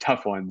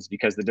tough ones,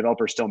 because the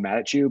developer's still mad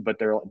at you, but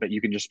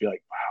you can just be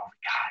like, wow,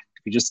 God,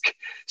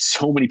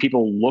 so many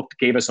people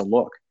gave us a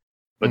look,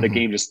 but Mm-hmm. the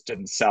game just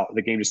didn't sell.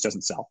 The game just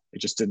doesn't sell.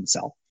 It just didn't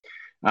sell.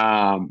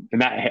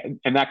 And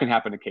that can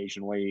happen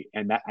occasionally.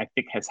 And that, I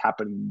think, has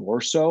happened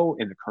more so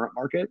in the current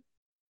market.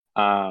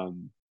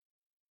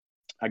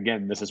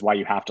 Again, this is why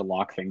you have to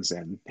lock things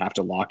in, have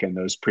to lock in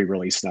those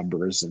pre-release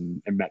numbers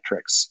and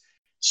metrics,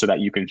 so that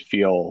you can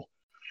feel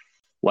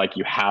like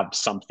you have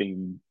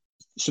something,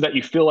 so that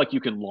you feel like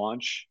you can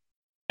launch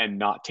and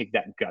not take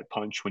that gut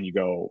punch when you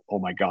go, oh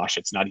my gosh,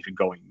 it's not even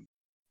going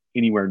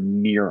anywhere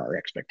near our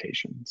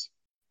expectations.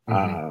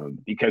 Mm-hmm.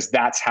 Because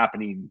that's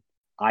happening,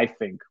 I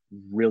think,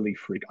 really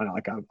on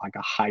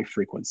a high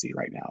frequency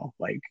right now,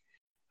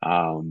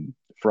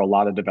 for a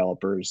lot of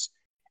developers.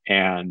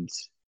 And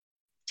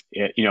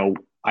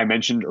I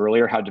mentioned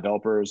earlier how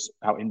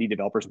indie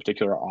developers in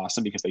particular are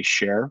awesome, because they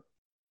share,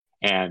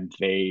 and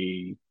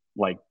we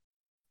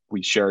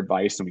share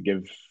advice, and we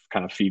give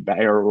kind of feedback,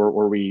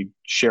 or we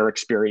share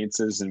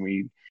experiences,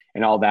 and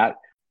all that.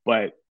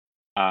 But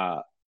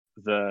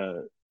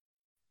the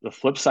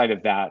flip side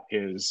of that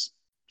is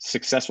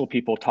successful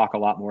people talk a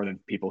lot more than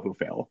people who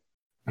fail.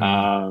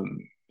 Mm-hmm.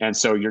 And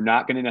so you're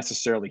not going to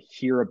necessarily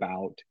hear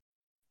about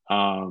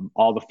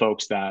all the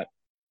folks that,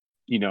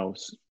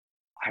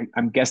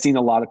 I'm guessing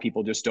a lot of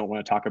people just don't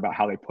want to talk about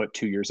how they put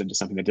 2 years into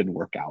something that didn't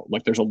work out.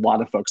 Like there's a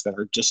lot of folks that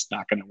are just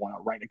not going to want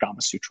to write a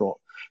Kama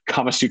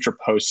Sutra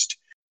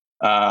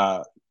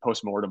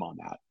post-mortem on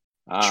that.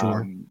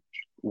 Sure.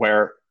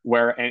 Where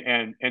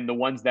and the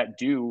ones that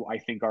do, I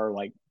think, are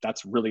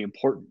that's really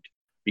important,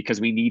 because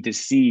we need to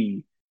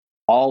see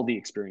all the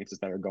experiences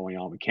that are going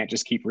on. We can't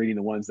just keep reading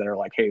the ones that are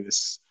like, hey,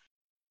 this,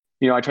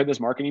 I tried this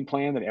marketing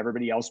plan that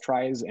everybody else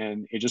tries,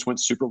 and it just went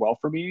super well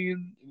for me.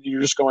 And you're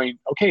just going,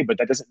 okay, but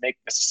that doesn't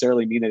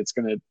necessarily mean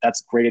that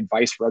that's great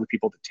advice for other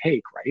people to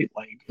take, right?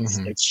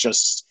 Mm-hmm. It's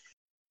just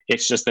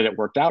that it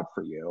worked out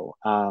for you.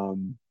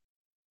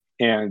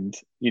 And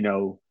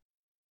you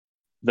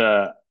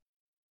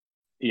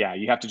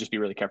have to just be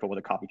really careful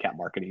with the copycat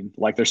marketing.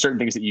 There's certain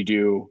things that you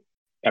do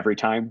every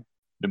time,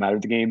 no matter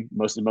the game,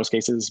 in most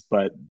cases,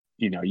 but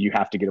you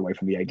have to get away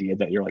from the idea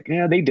that you're like,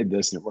 yeah, they did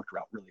this and it worked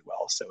out really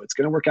well, so it's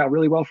going to work out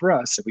really well for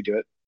us if we do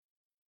it.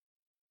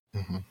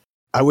 Mm-hmm.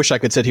 I wish I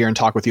could sit here and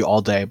talk with you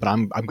all day, but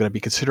I'm going to be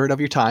considerate of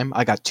your time.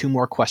 I got 2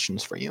 more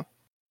questions for you.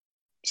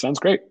 Sounds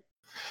great.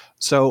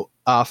 So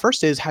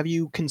first is, have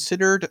you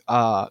considered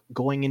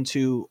going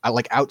into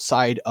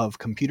outside of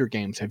computer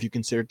games? Have you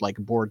considered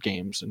board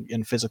games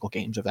and physical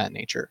games of that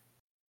nature?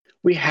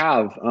 We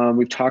have.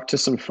 We've talked to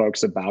some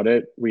folks about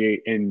it.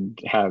 We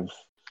have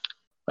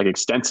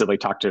extensively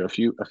talked to a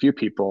few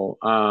people.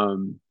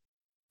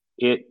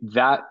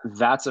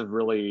 That's a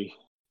really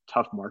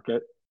tough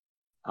market.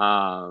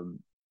 I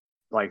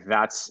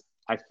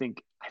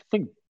think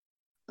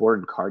board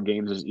and card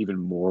games is even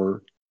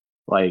more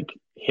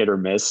hit or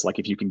miss.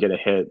 If you can get a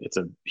hit, it's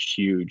a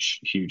huge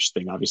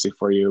thing, obviously,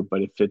 for you.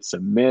 But if it's a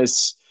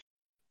miss,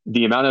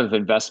 the amount of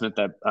investment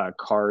that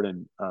card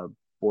and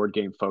board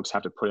game folks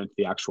have to put into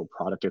the actual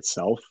product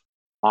itself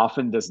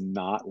often does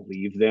not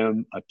leave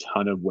them a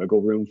ton of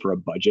wiggle room for a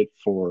budget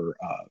for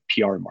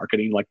PR and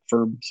marketing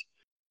firms.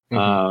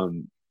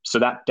 Mm-hmm. So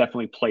that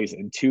definitely plays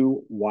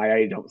into why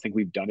I don't think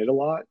we've done it a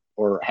lot,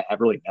 or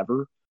really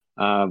never.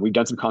 We've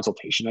done some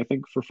consultation, I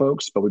think, for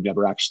folks, but we've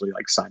never actually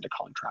signed a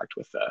contract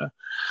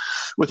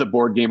with a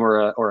board game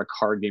or a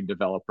card game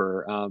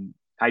developer.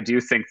 I do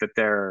think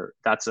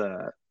that's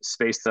a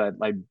space that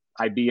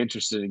I'd be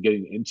interested in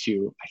getting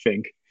into, I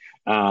think.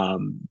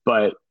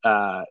 But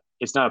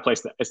it's not a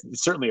place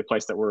it's certainly a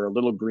place that we're a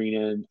little green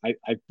in. I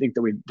think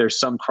that there's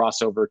some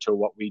crossover to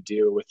what we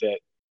do with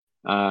it.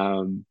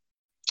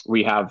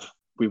 We have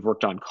we've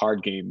worked on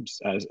card games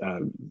as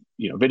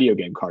video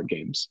game card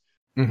games,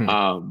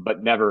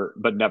 but never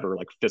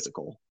like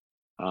physical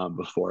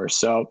before.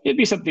 So it'd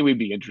be something we'd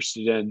be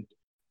interested in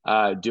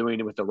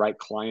doing with the right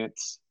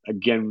clients.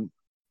 Again,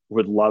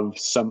 would love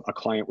a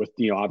client with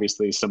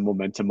obviously some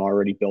momentum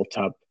already built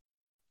up,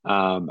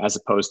 as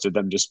opposed to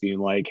them just being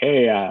like,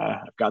 hey,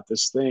 I've got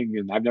this thing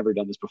and I've never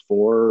done this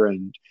before,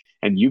 and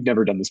you've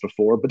never done this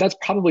before. But that's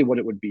probably what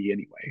it would be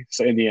anyway.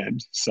 So in the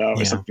end,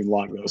 something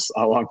along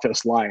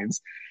those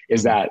lines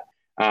is that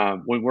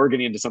when we're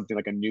getting into something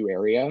like a new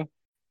area,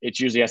 it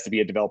usually has to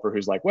be a developer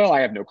who's like, well, I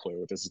have no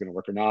clue if this is going to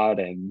work or not,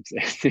 and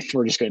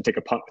we're just going to take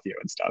a punt with you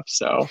and stuff.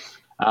 So,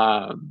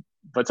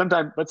 but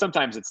sometimes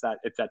it's that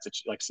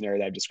like scenario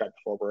that I've described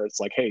before, where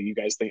it's like, hey, you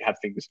guys have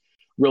things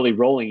really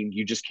rolling,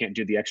 you just can't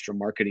do the extra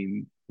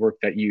marketing work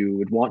that you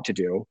would want to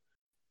do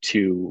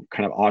to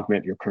kind of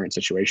augment your current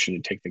situation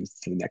and take things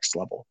to the next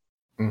level.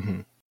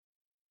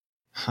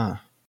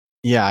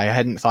 Yeah, I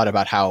hadn't thought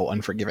about how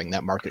unforgiving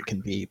that market can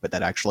be, but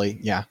that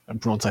actually,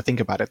 once I think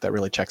about it, that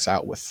really checks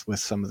out with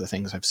some of the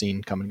things I've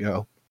seen come and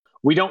go.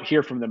 We don't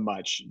hear from them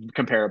much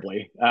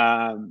comparably.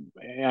 And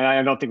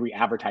I don't think we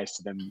advertise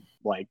to them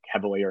like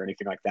heavily or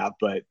anything like that.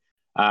 But,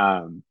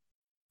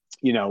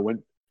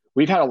 when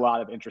we've had a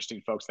lot of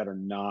interesting folks that are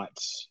not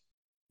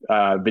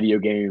video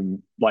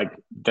game, like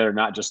they're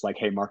not just like,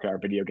 hey, market our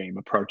video game,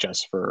 approach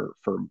us for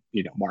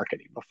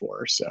marketing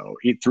before. So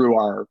through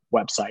our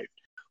website,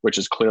 which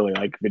is clearly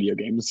like video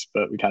games,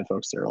 but we've had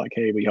folks that are like,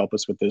 hey, will you help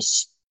us with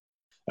this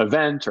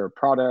event or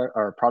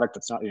product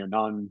that's not,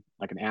 non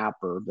like an app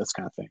or this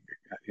kind of thing.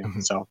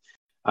 So,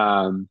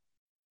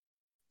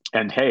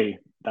 and hey,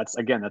 that's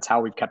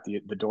how we've kept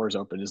the doors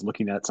open, is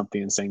looking at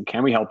something and saying,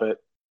 can we help it?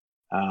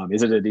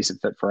 Is it a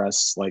decent fit for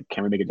us? Like,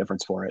 can we make a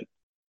difference for it?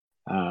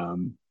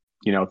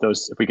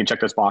 If we can check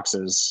those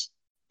boxes,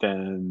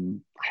 then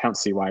I don't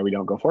see why we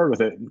don't go forward with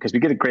it, because we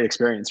get a great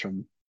experience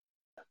from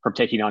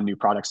taking on new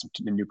products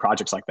and new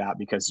projects like that,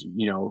 because,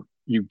 you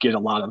get a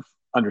lot of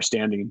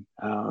understanding,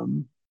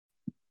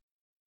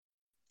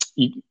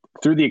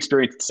 through the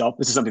experience itself.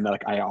 This is something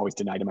that I always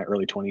denied in my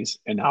early 20s,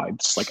 and now I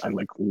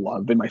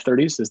love in my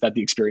 30s, is that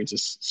the experience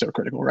is so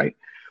critical, right?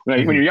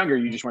 When you're younger,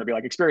 you just want to be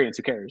like, experience,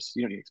 who cares?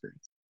 You don't need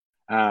experience,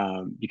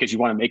 because you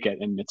want to make it,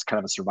 and it's kind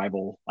of a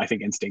survival, I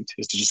think, instinct,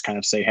 is to just kind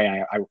of say,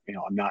 hey,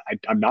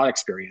 I'm not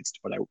experienced,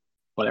 but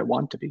I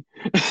want to be.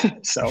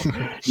 So,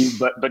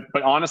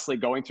 but honestly,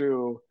 going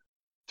through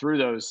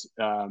those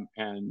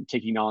and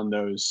taking on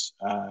those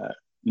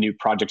new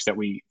projects that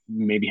we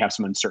maybe have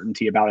some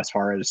uncertainty about as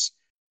far as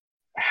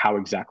how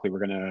exactly we're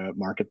going to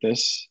market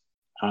this.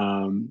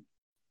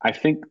 I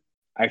think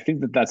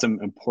that's an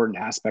important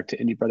aspect to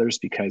Indie Brothers,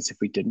 because if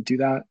we didn't do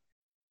that,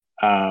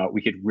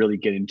 we could really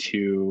get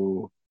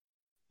into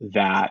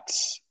that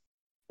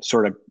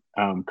sort of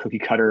cookie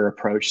cutter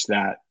approach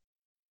that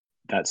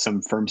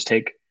some firms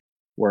take,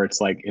 where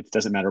it's like, it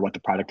doesn't matter what the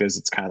product is,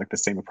 it's kind of like the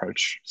same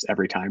approach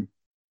every time.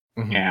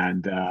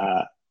 And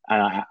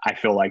I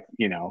feel like,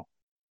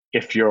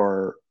 if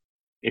you're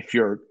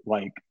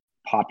like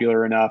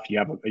popular enough, you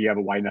have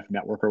a wide enough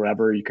network or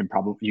whatever, you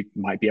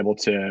might be able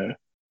to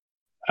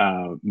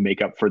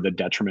make up for the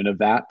detriment of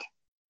that.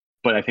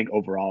 But I think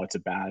overall it's a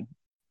bad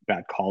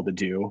call to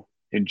do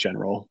in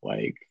general.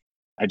 Like,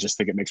 I just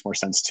think it makes more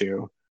sense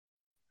to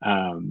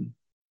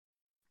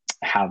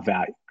have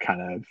that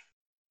kind of,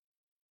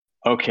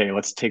 okay,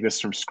 let's take this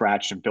from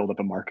scratch and build up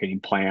a marketing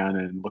plan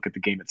and look at the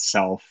game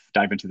itself,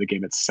 dive into the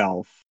game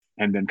itself,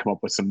 and then come up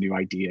with some new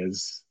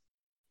ideas,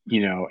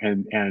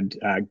 and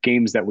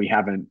games that we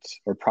haven't,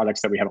 or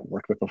products that we haven't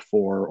worked with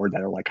before, or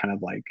that are like kind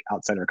of like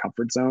outside our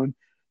comfort zone.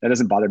 That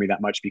doesn't bother me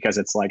that much, because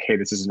it's like, hey,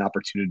 this is an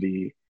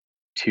opportunity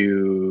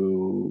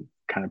to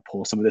kind of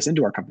pull some of this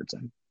into our comfort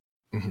zone.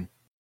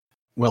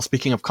 Well,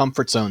 speaking of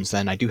comfort zones,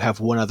 then I do have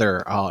one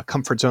other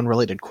comfort zone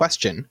related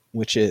question,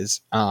 which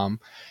is,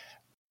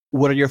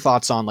 what are your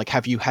thoughts on, like,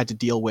 have you had to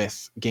deal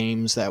with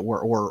games that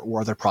were,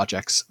 or other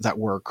projects that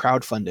were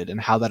crowdfunded,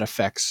 and how that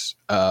affects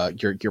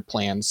your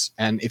plans?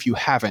 And if you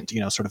haven't,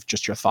 sort of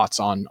just your thoughts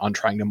on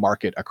trying to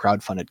market a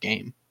crowdfunded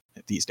game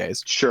these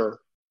days. Sure.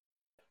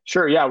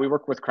 Yeah, we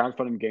work with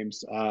crowdfunding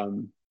games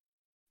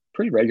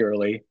pretty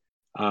regularly.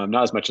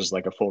 Not as much as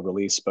like a full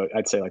release, but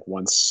I'd say like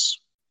one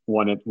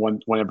in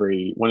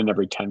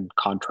every 10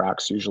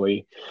 contracts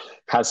usually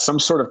has some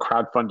sort of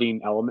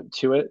crowdfunding element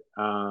to it.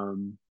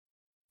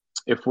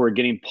 If we're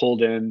getting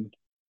pulled in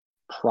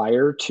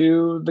prior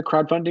to the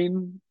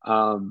crowdfunding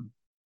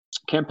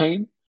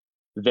campaign,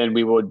 then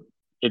we would,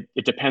 it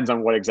depends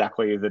on what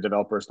exactly the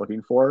developer is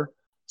looking for.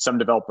 Some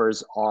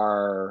developers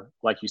are,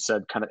 like you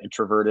said, kind of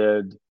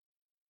introverted.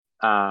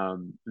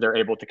 They're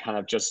able to kind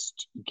of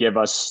just give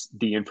us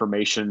the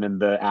information and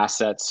the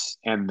assets,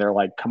 and they're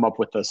like, come up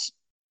with this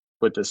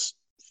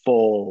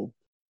full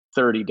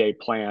 30-day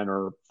plan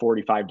or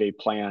 45-day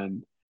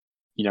plan,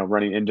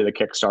 running into the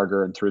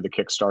Kickstarter and through the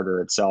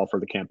Kickstarter itself, or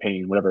the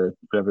campaign, whatever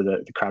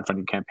the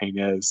crowdfunding campaign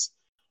is.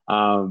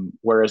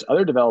 Whereas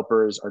other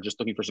developers are just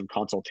looking for some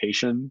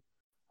consultation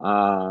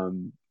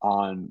on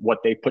what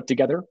they put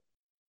together.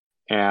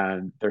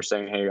 and they're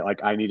saying, hey,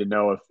 like I need to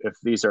know if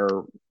these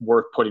are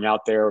worth putting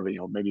out there,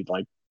 maybe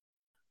like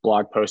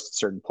blog posts at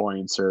certain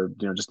points, or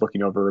just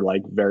looking over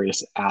like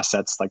various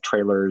assets like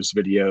trailers,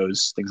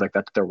 videos, things like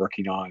that they're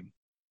working on.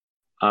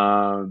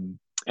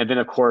 And then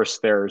of course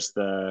there's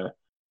the,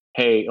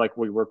 hey, like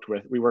we work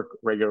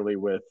regularly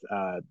with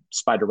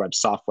Spiderweb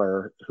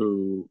Software,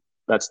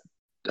 that's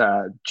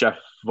Jeff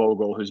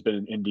Vogel, who's been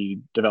an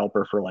indie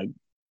developer for like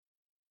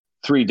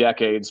 3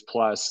 decades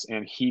plus,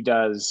 and he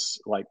does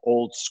like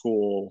old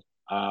school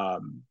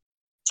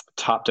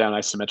top-down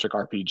isometric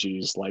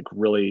RPGs, like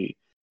really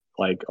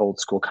like old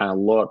school kind of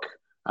look.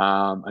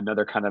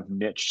 Another kind of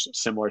niche,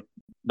 similar,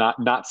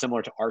 not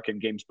similar to Arc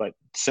games, but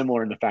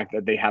similar in the fact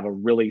that they have a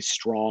really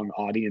strong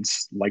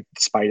audience. Like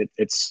despite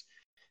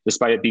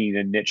it being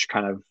a niche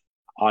kind of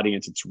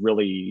audience, it's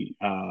really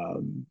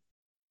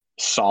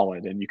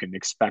solid, and you can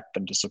expect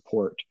them to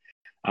support.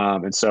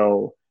 And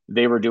so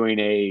they were doing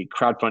a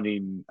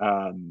crowdfunding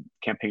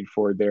campaign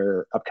for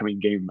their upcoming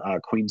game,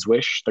 Queen's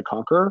Wish: The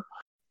Conqueror.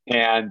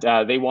 And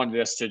they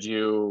wanted us to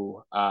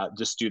do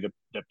the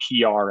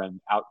PR and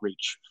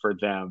outreach for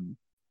them,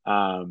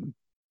 kind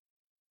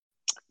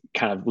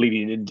of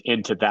leading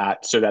into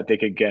that, so that they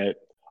could get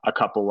a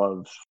couple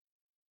of,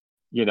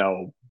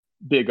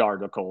 big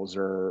articles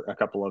or a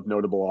couple of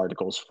notable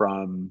articles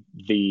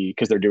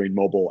because they're doing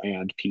mobile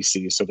and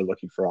PC. So they're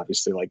looking for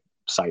obviously like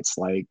sites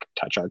like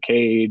Touch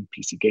Arcade,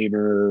 PC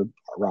Gamer,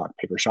 Rock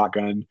Paper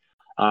Shotgun.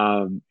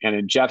 And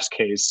in Jeff's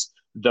case,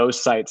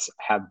 those sites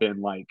have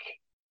been like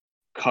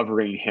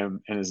covering him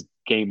and his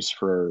games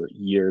for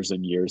years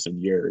and years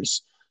and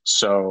years.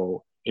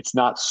 So it's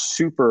not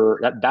super,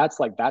 that's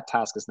like, that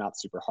task is not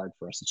super hard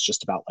for us. It's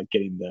just about like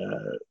getting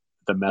the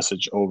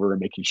message over and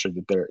making sure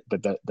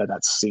that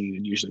that's seen,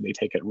 and usually they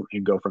take it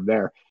and go from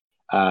there.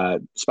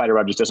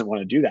 Spiderweb just doesn't want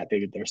to do that.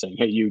 They're saying,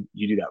 hey, you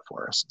do that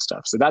for us and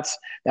stuff. So that's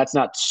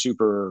not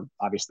super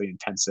obviously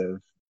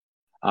intensive.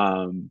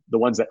 The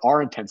ones that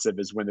are intensive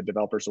is when the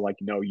developers are like,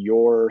 no,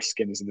 your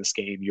skin is in this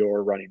game,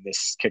 you're running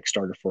this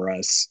Kickstarter for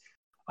us.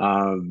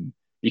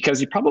 Because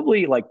you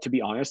probably, like, to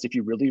be honest, if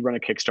you really run a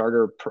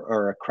Kickstarter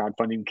or a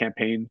crowdfunding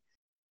campaign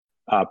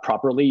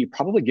properly, you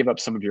probably give up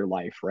some of your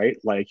life, right?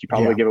 Like you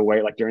probably give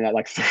away, like during that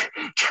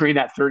during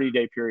that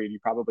 30-day period, you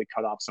probably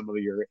cut off some of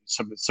the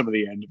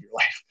end of your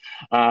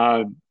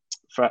life,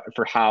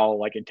 for how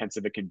like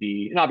intensive it can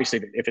be. And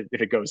obviously, if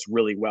it goes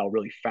really well,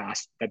 really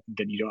fast,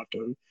 then you don't have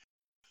to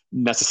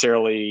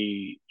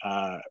necessarily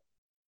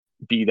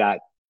be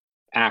that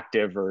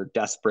active or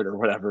desperate or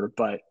whatever.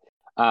 But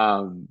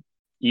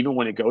even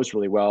when it goes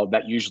really well,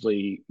 that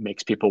usually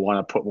makes people want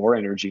to put more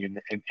energy and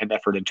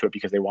effort into it,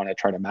 because they want to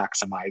try to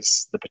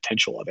maximize the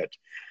potential of it.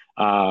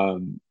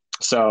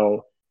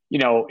 So,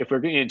 if we're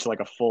getting into like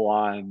a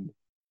full-on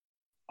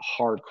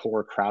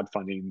hardcore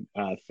crowdfunding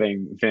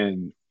thing,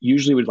 then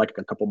usually we'd like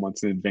a couple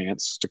months in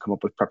advance to come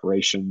up with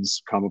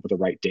preparations, come up with the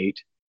right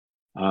date.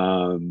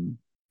 And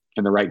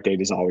the right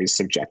date is always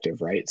subjective,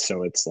 right?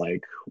 So it's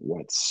like,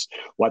 what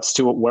are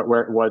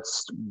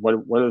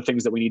the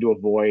things that we need to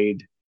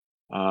avoid?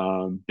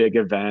 Big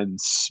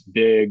events,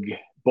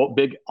 both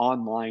big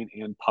online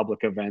and public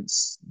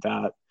events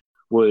that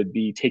would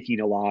be taking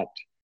a lot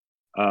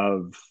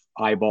of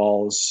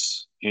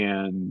eyeballs,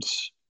 and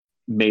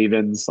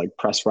mavens like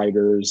press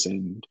writers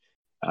and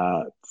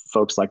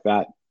folks like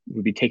that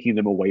would be taking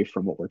them away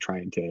from what we're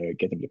trying to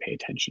get them to pay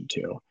attention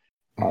to.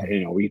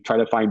 We try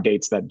to find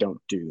dates that don't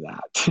do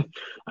that.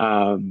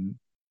 And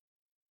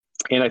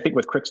I think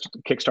with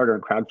Kickstarter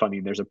and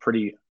crowdfunding, there's a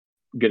pretty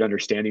good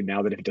understanding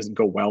now that if it doesn't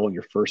go well in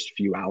your first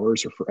few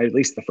hours, or for at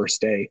least the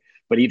first day,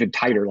 but even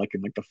tighter, like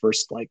in like the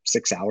first like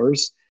 6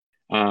 hours,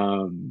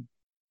 you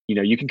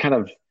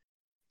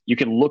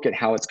can look at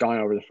how it's gone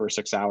over the first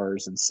 6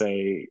 hours and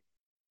say,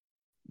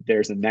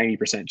 there's a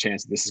 90%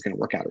 chance that this is going to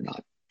work out or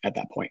not at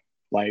that point.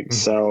 Like,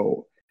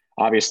 so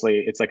obviously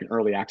it's like an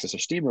early access or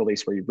Steam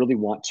release where you really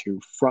want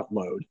to front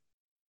load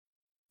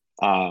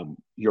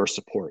your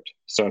support.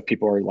 So if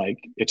people are like,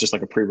 it's just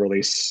like a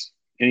pre-release,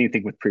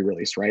 anything with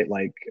pre-release, right?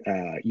 Like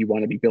you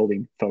want to be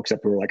building folks up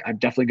who are like, I'm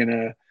definitely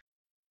going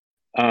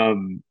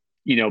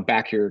to,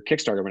 back your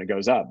Kickstarter when it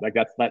goes up. Like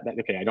that's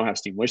okay. I don't have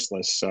Steam wish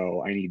lists,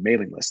 so I need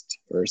mailing lists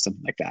or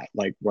something like that,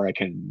 like where I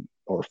can,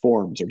 or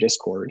forums or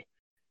Discord,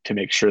 to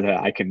make sure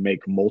that I can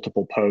make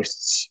multiple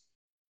posts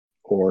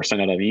or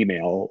send out an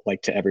email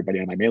like to everybody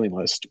on my mailing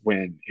list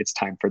when it's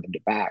time for them to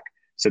back,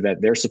 so that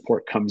their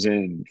support comes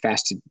in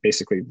fast,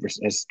 basically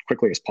as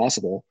quickly as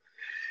possible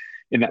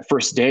in that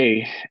first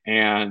day,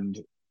 and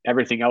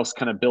everything else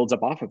kind of builds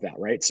up off of that,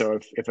 right? So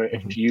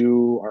if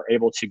you are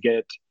able to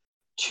get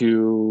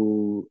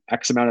to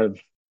X amount of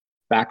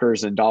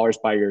backers and dollars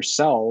by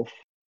yourself,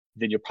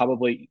 then you'll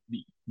probably,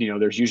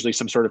 there's usually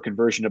some sort of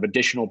conversion of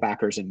additional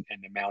backers and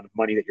the amount of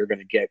money that you're going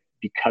to get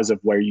because of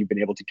where you've been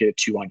able to get it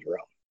to on your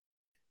own.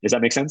 Does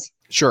that make sense?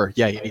 Sure.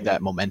 Yeah, you need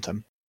that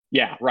momentum.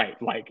 Yeah,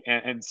 right. Like,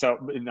 and so,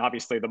 and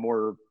obviously, the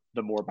more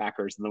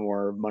backers and the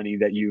more money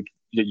that you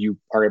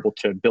are able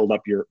to build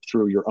up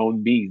through your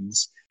own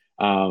means,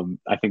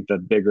 I think the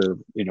bigger,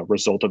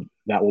 result of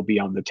that will be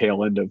on the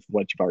tail end of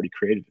what you've already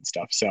created and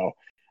stuff. So,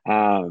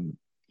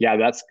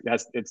 yeah,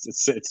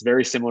 it's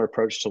very similar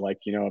approach to like,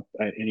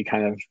 any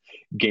kind of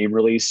game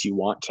release. You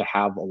want to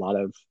have a lot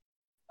of,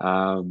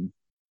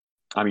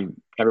 I mean,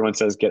 everyone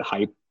says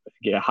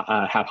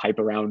have hype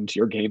around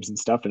your games and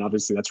stuff. And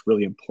obviously that's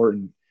really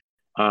important.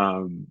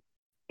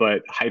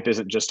 But hype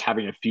isn't just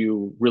having a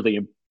few really,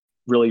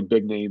 really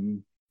big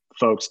name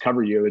folks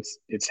cover you.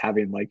 It's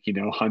having like,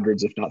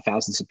 hundreds, if not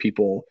thousands of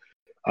people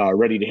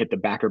ready to hit the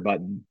backer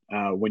button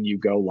when you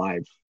go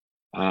live.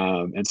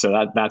 And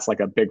so that's like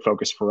a big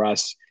focus for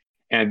us.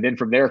 And then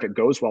from there, if it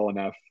goes well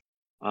enough,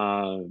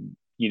 then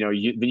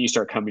you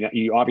start coming out.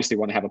 You obviously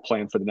want to have a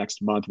plan for the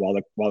next month while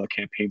the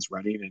campaign's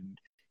running, and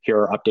here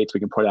are updates we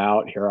can put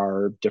out. Here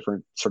are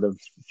different sort of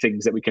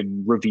things that we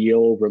can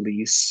reveal,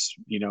 release,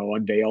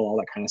 unveil, all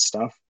that kind of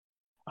stuff.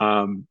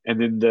 And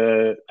then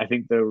I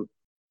think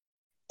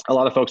a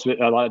lot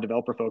of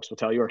developer folks will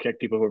tell you, or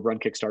people who have run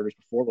Kickstarters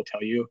before will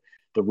tell you,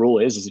 the rule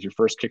is if your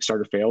first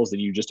Kickstarter fails,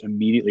 then you just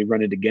immediately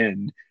run it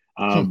again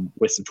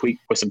with some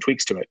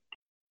tweaks to it.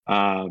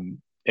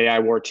 AI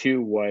War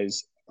 2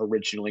 was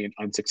originally an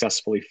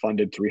unsuccessfully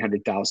funded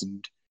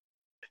 $300,000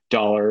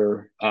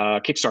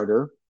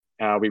 Kickstarter.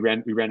 We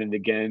ran it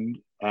again,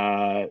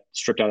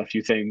 stripped out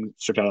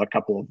a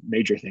couple of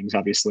major things,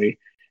 obviously,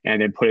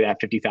 and then put it at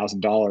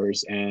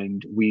 $50,000,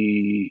 and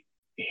we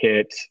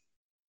hit,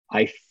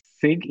 I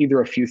think,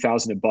 either a few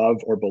thousand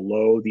above or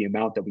below the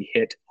amount that we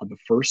hit on the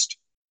first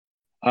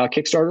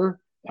Kickstarter.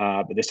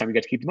 But this time we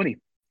got to keep the money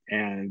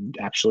and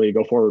actually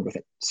go forward with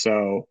it.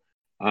 So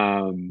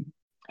I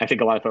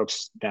think a lot of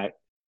folks that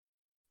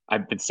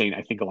I've been saying,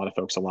 I think a lot of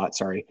folks a lot,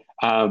 sorry.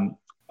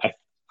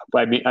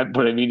 What I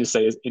mean to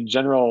say is, in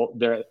general,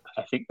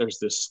 I think there's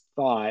this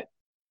thought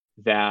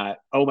that,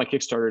 oh, my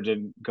Kickstarter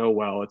didn't go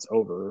well, it's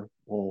over.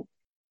 Well,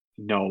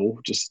 no,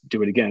 just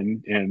do it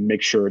again and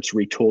make sure it's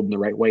retooled in the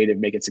right way to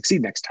make it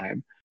succeed next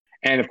time.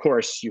 And of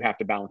course, you have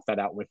to balance that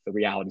out with the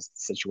realities of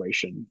the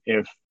situation.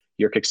 If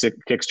your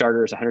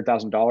Kickstarter is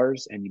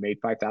 $100,000 and you made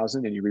 $5,000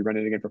 and you rerun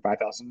it again for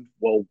 $5,000,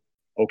 well,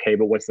 okay,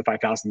 but what's the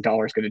 $5,000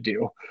 going to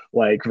do?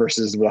 Like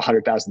versus the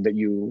 $100,000 that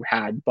you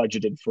had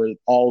budgeted for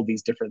all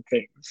these different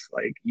things.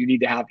 Like you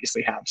need to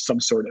obviously have some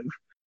sort of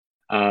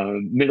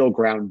middle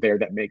ground there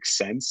that makes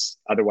sense.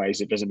 Otherwise,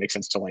 it doesn't make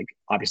sense to like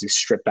obviously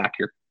strip back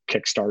your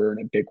Kickstarter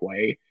in a big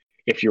way.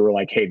 If you were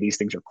like, hey, these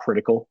things are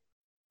critical,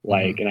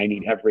 like, and I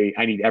need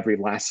every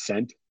last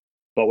cent.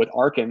 But with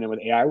Archon and with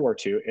AI War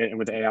 2, it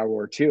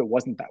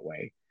wasn't that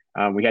way.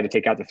 We had to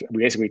take out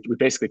we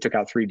basically took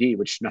out 3D,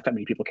 which not that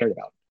many people cared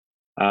about.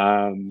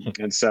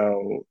 And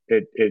so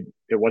it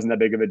wasn't that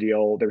big of a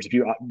deal. There was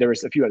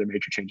a few other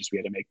major changes we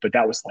had to make, but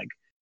that was like,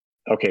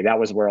 okay, that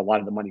was where a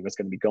lot of the money was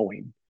going to be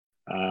going.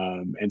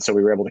 And so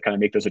we were able to kind of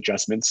make those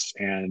adjustments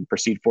and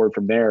proceed forward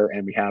from there.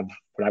 And we have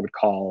what I wouldn't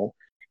call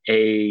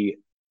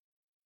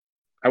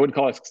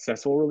a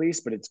successful release,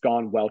 but it's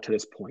gone well to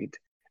this point.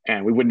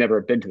 And we would never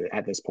have been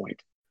at this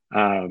point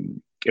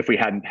if we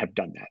hadn't have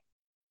done that.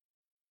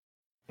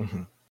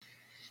 Mm-hmm.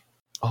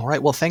 All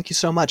right. Well, thank you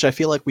so much. I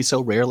feel like we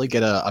so rarely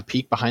get a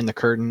peek behind the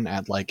curtain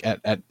at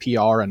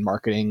PR and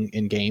marketing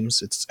in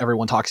games.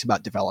 Everyone talks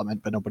about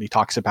development, but nobody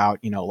talks about,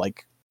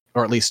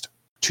 or at least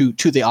to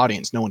the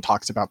audience, no one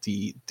talks about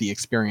the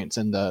experience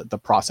and the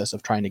process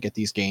of trying to get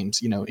these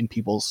games, in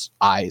people's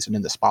eyes and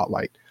in the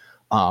spotlight.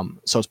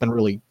 So it's been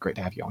really great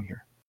to have you on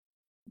here.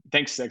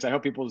 Thanks, Six. I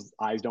hope people's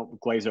eyes don't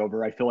glaze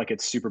over. I feel like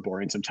it's super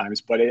boring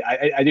sometimes, but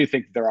I do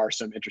think there are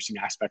some interesting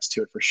aspects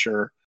to it for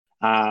sure.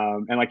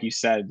 And like you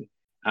said,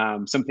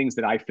 some things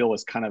that I feel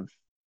is kind of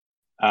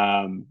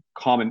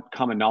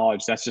common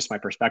knowledge. That's just my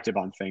perspective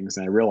on things,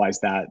 and I realize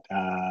that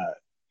a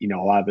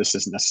lot of this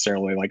isn't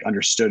necessarily like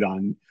understood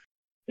on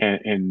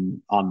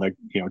the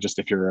just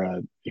if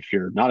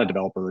you're not a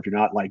developer, if you're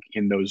not like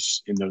in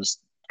those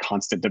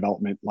constant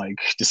development like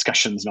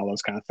discussions and all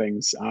those kind of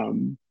things.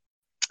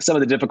 Some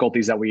of the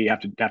difficulties that we have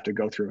to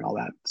go through and all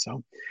that.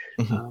 So.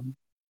 Mm-hmm.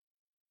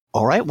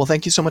 All right. Well,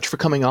 thank you so much for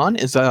coming on.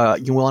 Is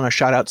you want to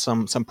shout out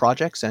some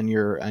projects and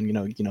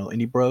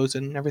Indie Bros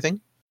and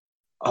everything?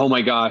 Oh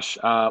my gosh.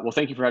 Well,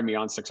 thank you for having me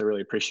on, Six. I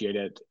really appreciate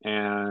it.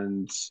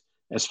 And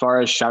as far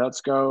as shout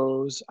outs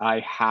goes,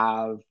 we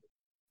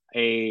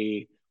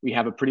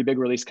have a pretty big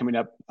release coming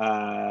up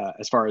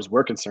as far as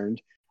we're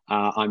concerned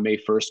on May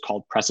 1st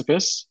called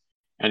Precipice.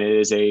 And it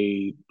is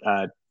a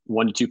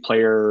 1 to 2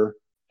 player.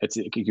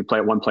 You can play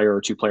it 1 player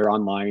or 2 player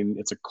online.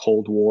 It's a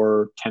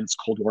tense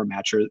Cold War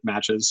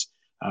matches.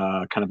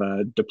 Kind of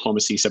a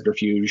diplomacy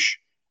subterfuge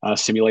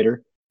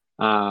simulator.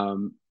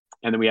 And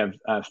then we have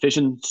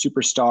Fission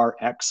Superstar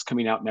X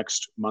coming out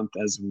next month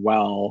as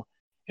well.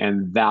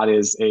 And that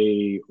is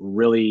the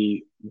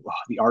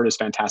art is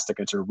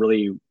fantastic. It's a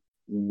really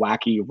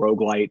wacky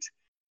roguelite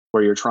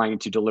where you're trying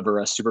to deliver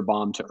a super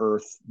bomb to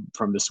Earth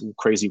from this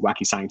crazy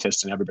wacky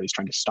scientist, and everybody's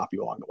trying to stop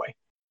you along the way.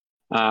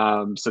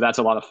 So that's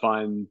a lot of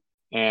fun.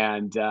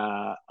 And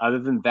other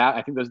than that,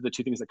 I think those are the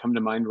 2 things that come to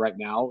mind right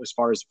now as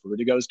far as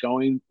Vertigo's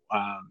going.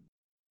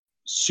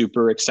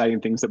 super exciting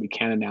things that we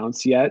can't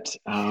announce yet.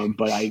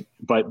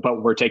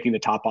 But we're taking the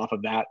top off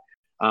of that.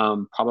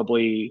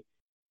 Probably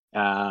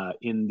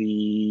in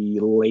the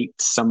late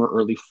summer,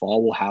 early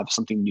fall, we'll have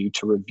something new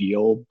to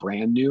reveal,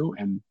 brand new,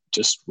 and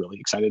just really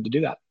excited to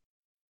do that.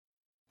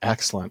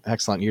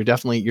 Excellent. You're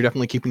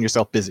definitely keeping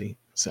yourself busy.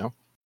 So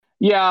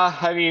yeah,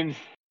 I mean,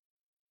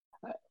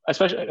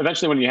 especially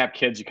eventually when you have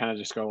kids, you kind of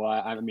just go,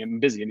 well, I'm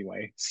busy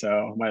anyway,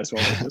 so might as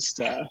well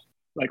just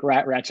like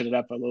ratchet it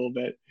up a little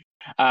bit.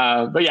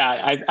 But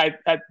yeah,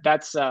 I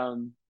that's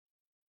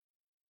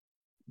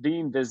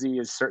being busy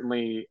is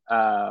certainly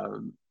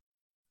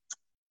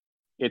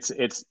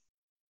it's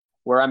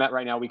where I'm at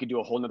right now. We could do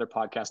a whole nother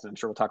podcast, and I'm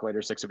sure we'll talk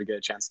later, Six, if we get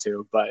a chance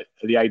to. But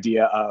the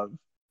idea of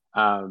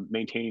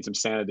maintaining some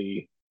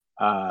sanity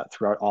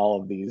throughout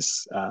all of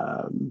these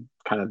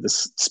kind of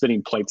this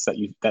spinning plates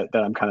that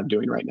I'm kind of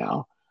doing right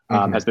now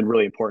has been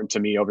really important to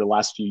me over the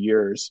last few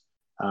years,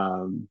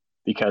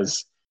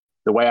 because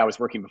the way I was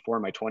working before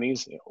in my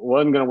 20s, it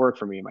wasn't going to work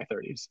for me in my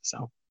 30s.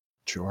 So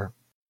sure,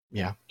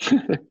 yeah.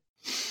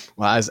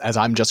 Well, as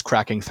I'm just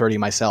cracking 30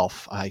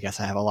 myself, I guess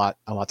I have a lot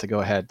to go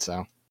ahead. So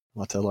a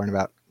lot to learn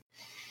about.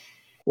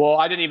 Well,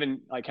 I didn't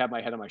even like have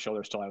my head on my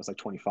shoulders till I was like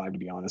 25, to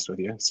be honest with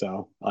you.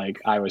 So like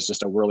I was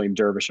just a whirling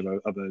dervish of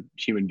a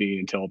human being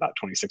until about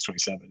 26,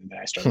 27. And then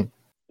I started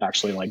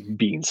actually like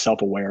being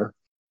self-aware.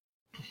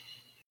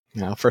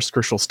 First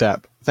crucial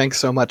step. Thanks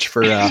so much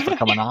for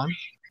coming on.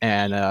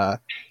 And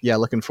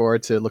looking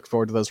forward to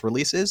those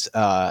releases.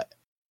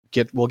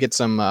 We'll get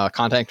some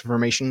contact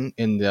information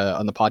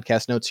on the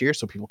podcast notes here,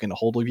 so people can get a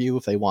hold of you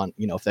if they want,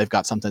 if they've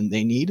got something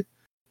they need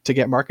to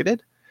get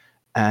marketed.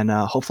 And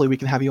hopefully we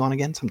can have you on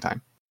again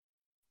sometime.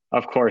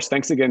 Of course.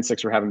 Thanks again,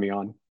 Six, for having me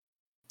on.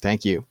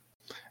 Thank you.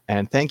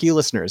 And thank you,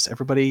 listeners.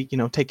 Everybody,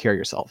 take care of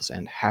yourselves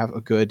and have a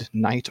good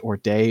night or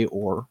day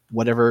or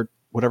whatever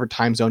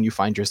time zone you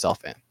find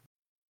yourself in.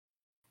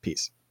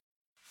 Peace.